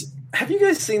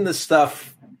guys seen this stuff?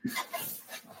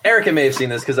 Erica may have seen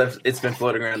this because it's been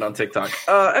floating around on TikTok.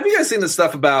 Have you guys seen this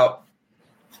stuff about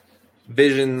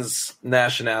Vision's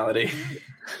nationality?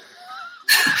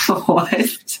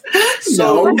 What?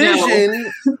 So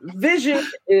Vision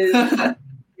is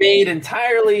made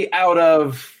entirely out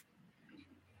of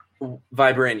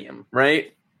vibranium,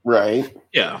 right? Right.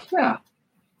 Yeah. Yeah.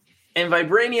 And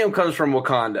vibranium comes from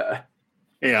Wakanda.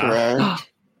 Yeah.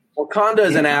 Correct. Wakanda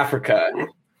is in Africa.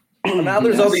 Now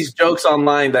there's all these jokes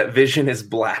online that Vision is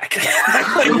black.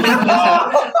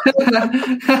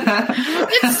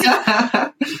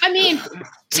 I mean,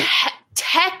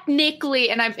 technically,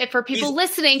 and for people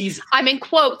listening, I'm in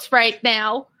quotes right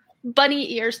now.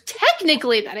 Bunny ears.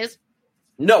 Technically, that is.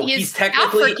 No, he's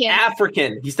technically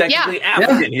African. He's technically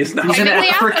African. He's an Technically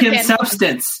African African.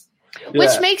 substance.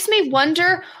 Which makes me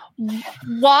wonder,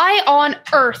 why on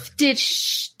earth did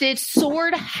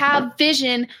Sword have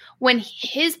Vision when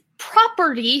his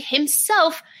property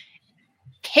himself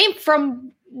came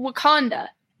from Wakanda?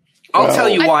 I'll tell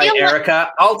you why, feel like-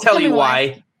 Erica. I'll tell Tell you me why.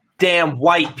 why. Damn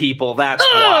white people. That's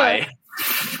why.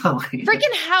 Freaking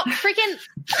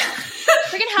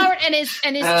Howard and his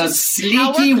just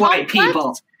sneaky power white complex,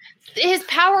 people. His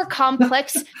power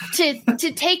complex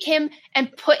to take him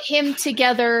and put him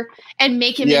together and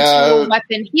make him into a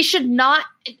weapon. He should not.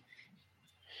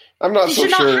 I'm not so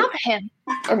should sure. not have him.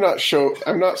 I'm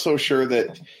not so sure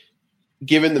that,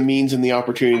 given the means and the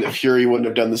opportunity, that Fury wouldn't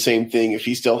have done the same thing if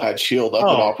he still had S.H.I.E.L.D. up and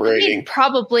operating.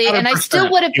 Probably, and I still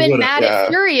 100%. would have been mad Yeah. at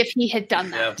Fury if he had done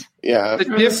that. Yeah. The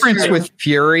difference with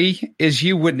Fury is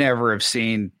you would never have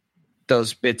seen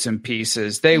those bits and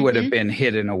pieces. They would have been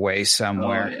hidden away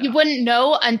somewhere. You wouldn't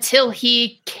know until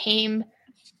he came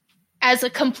as a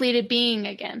completed being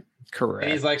again. Correct.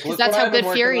 And he's like, Because look that's what how I've been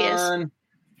good Fury working is. on.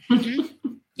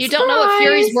 You don't know what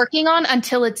Fury's working on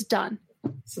until it's done.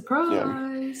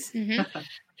 Surprise.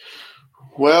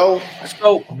 Well,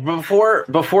 So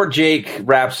before Jake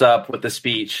wraps up with the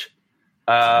speech,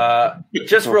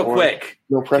 just real quick,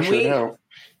 no pressure we- now.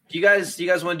 do you guys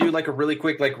want to do like a really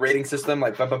quick like rating system,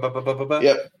 like Yep.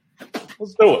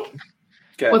 Let's do it.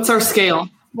 Okay. What's our scale?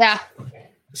 Yeah.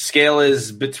 Scale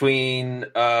is between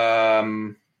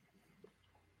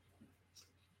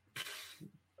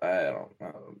I don't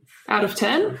know. Out of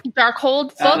 10?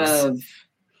 Darkhold Out books.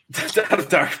 of, Out of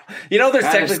Dark. You know, there's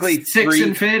out of technically 6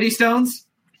 Infinity Stones.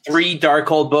 3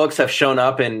 Darkhold books have shown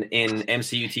up in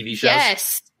MCU TV shows.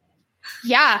 Yes.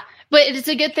 Yeah. But it's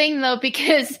a good thing though,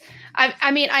 because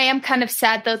I mean, I am kind of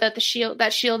sad though that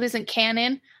Shield isn't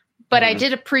canon, but I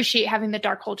did appreciate having the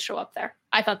Darkhold show up there.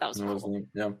 I thought that was cool.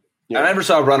 Yeah. I never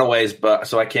saw Runaways, but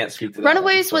so I can't speak to that.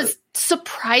 Runaways one, was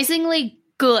surprisingly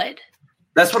good.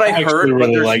 That's what I I heard. actually But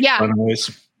really there's, like Yeah.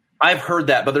 Runaways. I've heard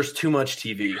that, but there's too much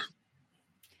TV.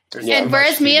 There's too And much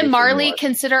whereas me TV and for Marley me to watch.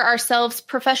 consider ourselves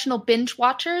professional binge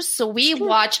watchers, so we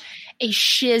watch a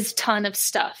shiz ton of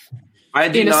stuff. I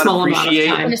do in a not small amount of appreciate.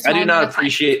 time. In a small I do amount not of time.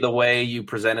 appreciate the way you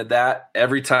presented that.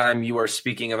 Every time you are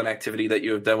speaking of an activity that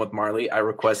you have done with Marley, I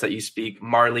request that you speak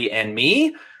Marley and me,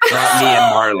 not me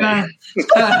and Marley. I'm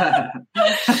I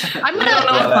don't know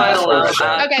gonna. if I allow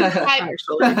that. Okay,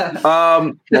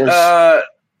 Actually.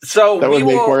 So That would we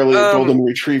make will, Marley a golden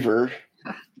retriever.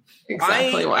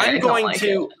 Exactly why I I'm don't going like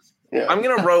to. it. Yeah. I'm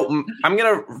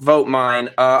gonna vote mine.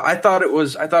 I thought it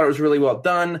was really well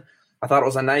done. I thought it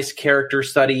was a nice character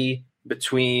study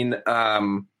between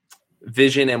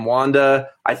Vision and Wanda.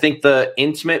 I think the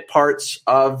intimate parts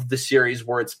of the series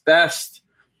were its best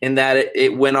in that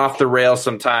it went off the rails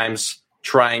sometimes,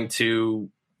 trying to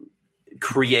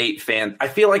create fan. I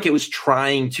feel like it was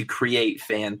trying to create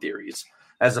fan theories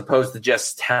as opposed to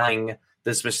just telling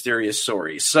this mysterious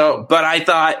story. So, but I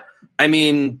thought, I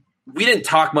mean, we didn't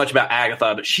talk much about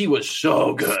Agatha, but she was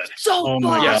so good. So Oh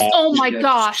my boss. God. Oh my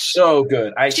gosh. So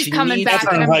good. She's she coming needs- back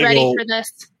and I'm Like, ready well, for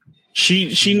this.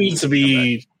 She needs to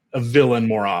be a villain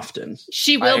more often.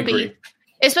 She I will agree. be.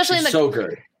 Especially in She's the so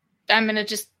good. I'm gonna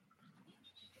just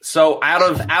So out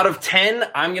of 10,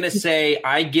 I'm gonna say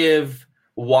I give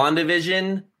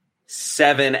WandaVision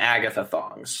 7 Agatha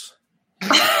thongs.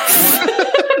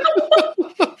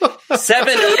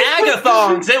 7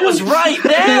 Agathongs. It was right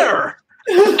there.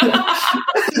 That's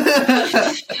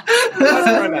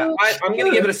where I'm at. I'm going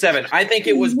to give it a 7. I think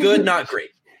it was good, not great.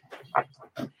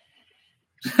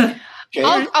 Okay.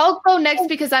 I'll go next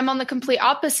because I'm on the complete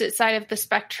opposite side of the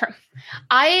spectrum.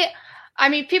 I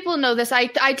mean, people know this. I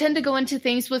tend to go into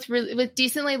things with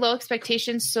decently low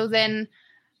expectations, so then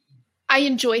I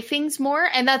enjoy things more,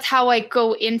 and that's how I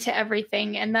go into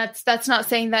everything. And that's not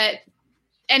saying that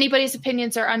anybody's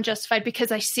opinions are unjustified,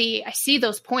 because I see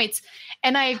those points,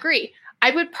 and I agree.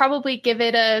 I would probably give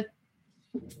it a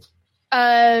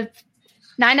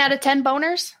 9 out of 10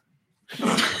 boners.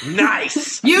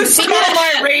 Nice. You stole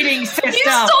my rating system. You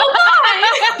stole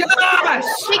mine. Gosh.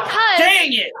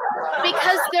 Dang it.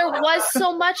 Because there was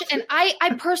so much, and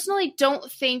I personally don't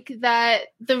think that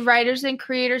the writers and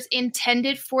creators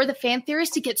intended for the fan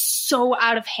theories to get so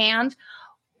out of hand,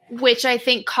 which I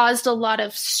think caused a lot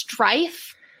of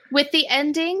strife with the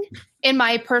ending, in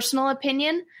my personal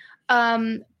opinion.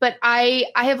 But I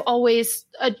have always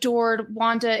adored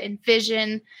Wanda and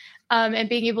Vision, and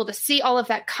being able to see all of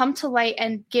that come to light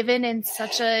and given in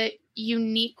such a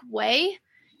unique way,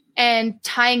 and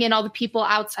tying in all the people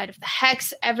outside of the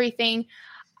Hex, everything.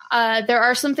 There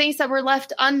are some things that were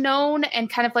left unknown and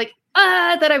kind of like,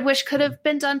 that I wish could have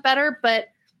been done better, but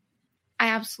I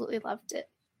absolutely loved it.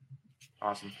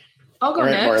 Awesome. I'll go All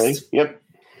right, next. Marley. Yep.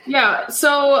 Yeah.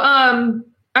 So,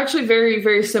 actually very,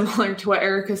 very similar to what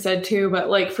Erica said too. But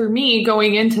like for me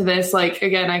going into this, like,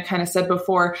 again, I kind of said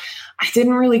before, I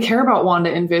didn't really care about Wanda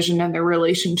and Vision and their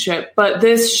relationship, but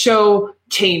this show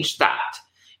changed that,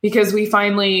 because we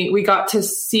got to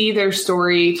see their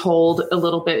story told a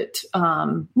little bit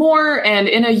more and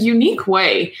in a unique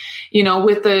way, you know,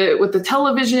 with the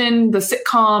television, the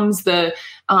sitcoms, the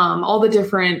all the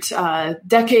different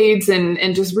decades,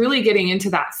 and just really getting into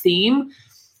that theme.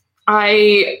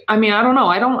 I mean, I don't know.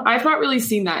 I've not really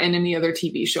seen that in any other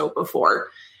TV show before.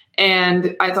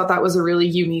 And I thought that was a really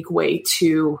unique way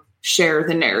to share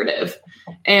the narrative.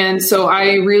 And so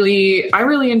I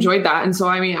really enjoyed that. And so,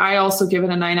 I mean, I also give it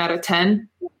a 9 out of 10.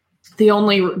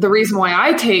 The reason why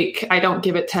I don't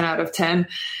give it 10 out of 10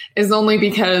 is only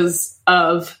because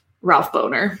of Ralph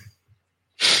Bohner.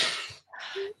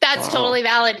 That's totally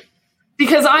valid.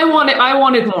 Because I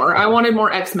wanted more. I wanted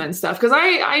more X-Men stuff. Because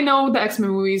I know the X-Men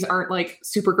movies aren't like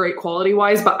super great quality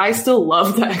wise, but I still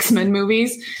love the X-Men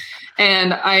movies,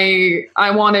 and I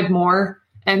wanted more.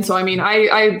 And so, I mean,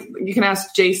 you can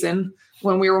ask Jason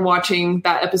when we were watching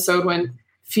that episode when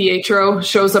Pietro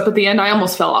shows up at the end. I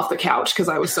almost fell off the couch because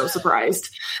I was so surprised,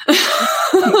 and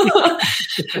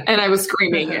I was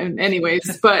screaming. And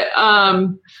anyways, but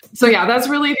so yeah, that's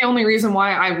really the only reason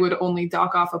why I would only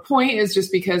dock off a point, is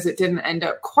just because it didn't end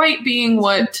up quite being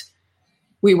what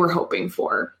we were hoping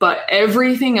for. But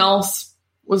everything else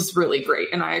was really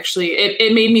great, and I actually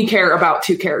it made me care about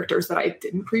 2 characters that I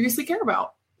didn't previously care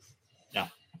about. Yeah.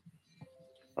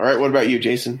 All right. What about you,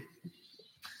 Jason?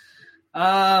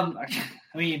 I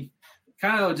mean,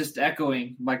 kind of just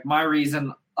echoing like my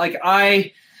reason. Like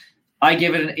I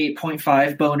give it an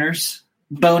 8.5 boners,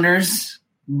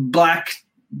 Black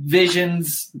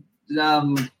Visions,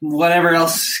 whatever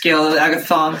else scale,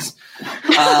 agathons.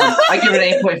 I give it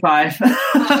an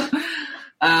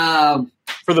 8.5.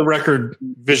 For the record,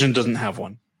 Vision doesn't have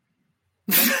one.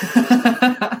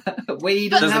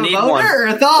 Wade Doesn't have a need boner one. or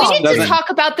a We thong. need to Doesn't-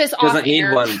 talk about this off Doesn't need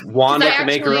air. one. Wanda I can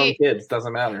make her own actually- kids.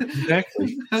 Doesn't matter.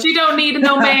 Exactly. She don't need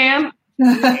no man.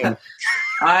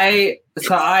 I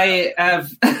have I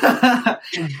have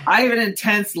an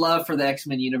intense love for the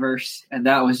X-Men universe, and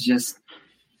that was just,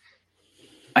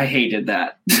 I hated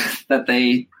that that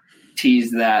they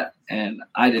teased that, and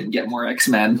I didn't get more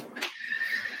X-Men.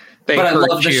 They But I hurt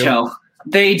love the you. show.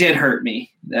 They did hurt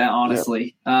me,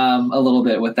 honestly, a little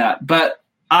bit with that. But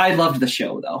I loved the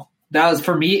show, though. That was,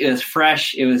 for me, it was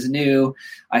fresh. It was new.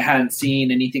 I hadn't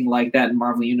seen anything like that in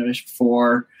Marvel Universe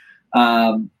before.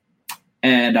 And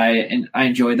I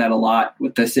enjoyed that a lot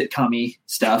with the sitcom-y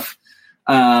stuff.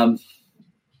 Yeah,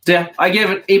 I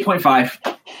give it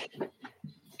 8.5.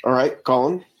 All right,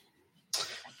 Colin.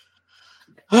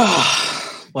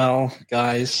 Well,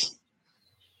 guys,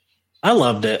 I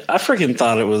loved it. I freaking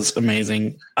thought it was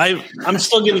amazing. I'm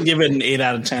still going to give it an 8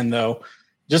 out of 10, though,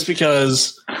 just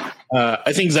because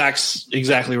I think Zach's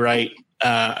exactly right.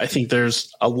 I think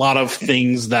there's a lot of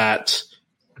things that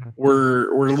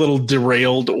were a little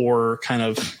derailed or kind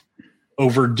of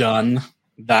overdone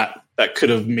that could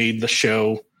have made the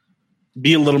show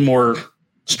be a little more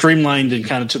streamlined and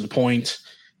kind of to the point,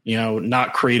 you know,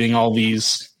 not creating all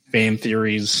these fan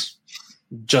theories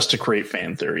just to create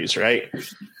fan theories, right?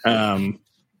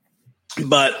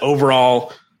 But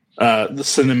overall, the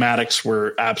cinematics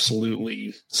were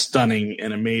absolutely stunning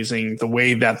and amazing. The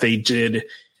way that they did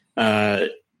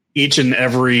each and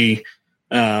every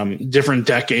different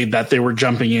decade that they were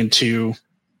jumping into,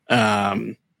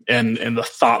 and the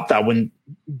thought that went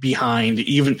behind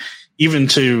even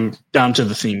to down to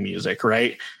the theme music,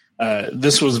 right?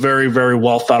 This was very, very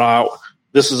well thought out.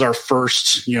 This is our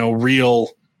first, real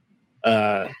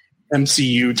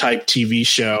MCU type TV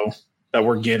show that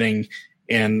we're getting,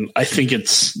 and I think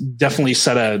it's definitely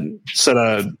set a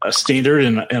standard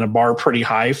and a bar pretty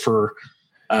high for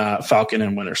Falcon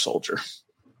and Winter Soldier.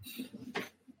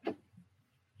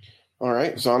 All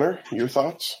right, Zoner, your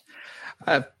thoughts?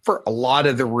 For a lot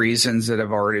of the reasons that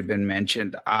have already been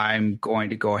mentioned, I'm going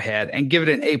to go ahead and give it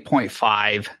an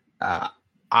 8.5.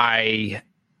 I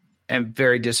am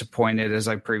very disappointed, as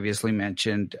I previously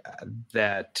mentioned,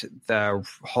 that the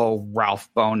whole Ralph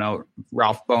Boner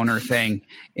thing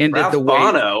ended the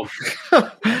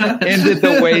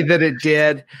way that it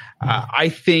did. I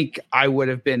think I would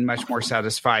have been much more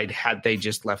satisfied had they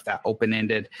just left that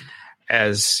open-ended,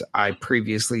 as I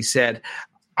previously said.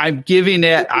 I'm giving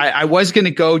it, I was going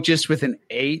to go just with an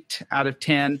 8 out of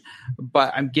 10,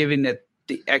 but I'm giving it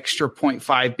the extra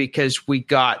 0.5 because we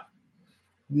got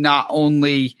not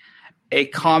only a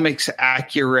comics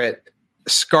accurate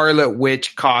Scarlet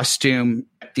Witch costume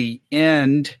at the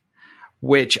end,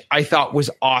 which I thought was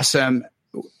awesome.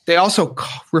 They also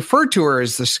referred to her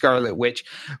as the Scarlet Witch,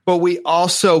 but we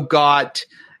also got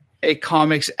a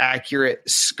comics accurate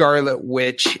Scarlet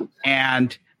Witch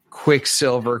and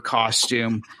Quicksilver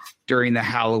costume during the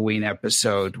Halloween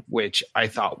episode, which I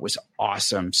thought was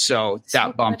awesome. So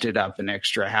that bumped it up an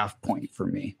extra half point for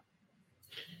me.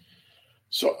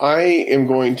 So I am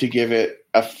going to give it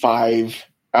a 5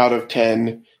 out of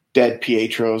 10 dead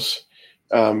Pietros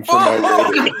for my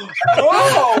rating.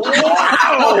 Oh,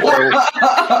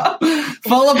 wow!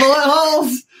 Full of bullet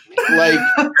holes. Like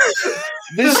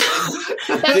this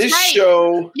right.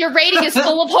 show. Your rating is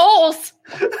full of holes.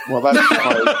 Well, that's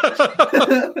fine.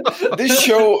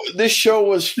 This show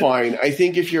was fine. I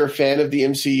think if you're a fan of the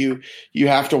MCU, you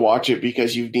have to watch it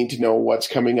because you need to know what's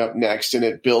coming up next, and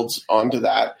it builds onto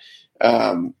that.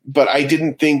 But I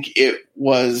didn't think it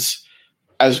was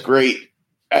as great.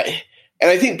 And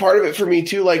I think part of it for me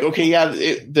too, like, okay, yeah,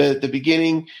 the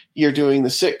beginning, you're doing the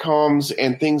sitcoms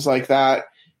and things like that.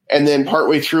 And then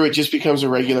partway through, it just becomes a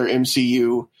regular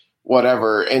MCU,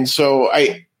 whatever. And so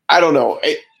I don't know.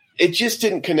 It just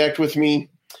didn't connect with me.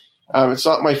 It's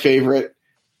not my favorite.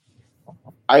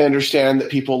 I understand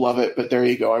that people love it, but there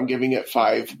you go. I'm giving it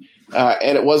 5.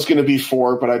 And it was going to be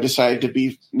 4, but I decided to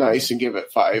be nice and give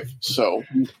it 5. So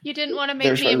you didn't want to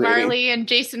make me and Marley and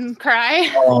Jason cry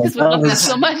because we love that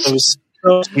so much. It was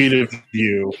so sweet of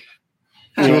you.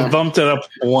 You have bumped it up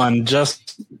 1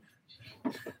 just.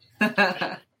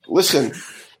 Listen,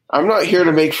 I'm not here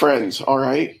to make friends, all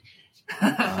right?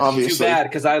 Obviously. Too bad,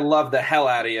 because I love the hell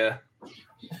out of you.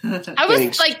 I was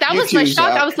Thanks. like, that You was my too,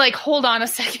 shock. Zach. I was like, hold on a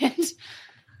second.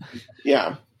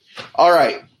 Yeah. All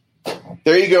right.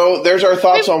 There you go. There's our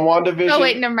thoughts on WandaVision. Oh,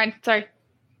 wait, never mind. Sorry.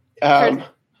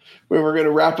 We were going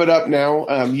to wrap it up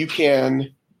now. You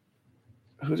can.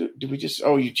 Did we just?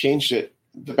 Oh, you changed it.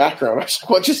 The background. I was like,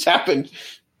 what just happened?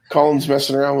 Colin's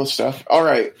messing around with stuff. All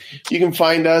right. You can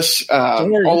find us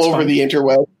all over the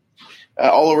interweb,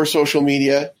 all over social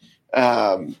media.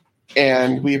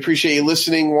 And we appreciate you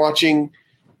listening, watching,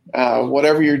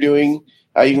 whatever you're doing.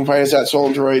 You can find us at Soul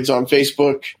and Droids on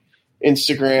Facebook,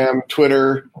 Instagram,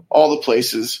 Twitter, all the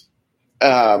places.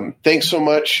 Thanks so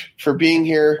much for being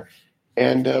here,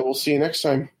 and we'll see you next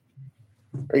time.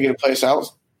 Are you going to play us out,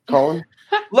 Colin?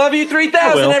 Love you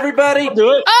 3,000, everybody. I'll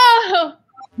do it. Oh!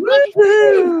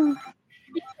 Woohoo!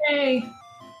 Yay.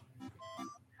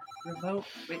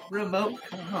 Remote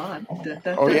con.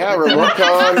 Oh, yeah, Remote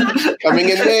Con coming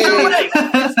in May.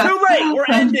 It's too late. We're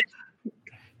ending.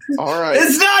 All right.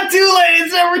 It's not too late.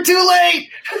 It's never too late.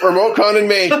 Remote Con in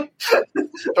May.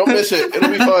 Don't miss it. It'll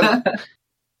be fun.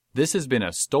 This has been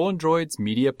a Stolen Droids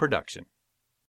Media production.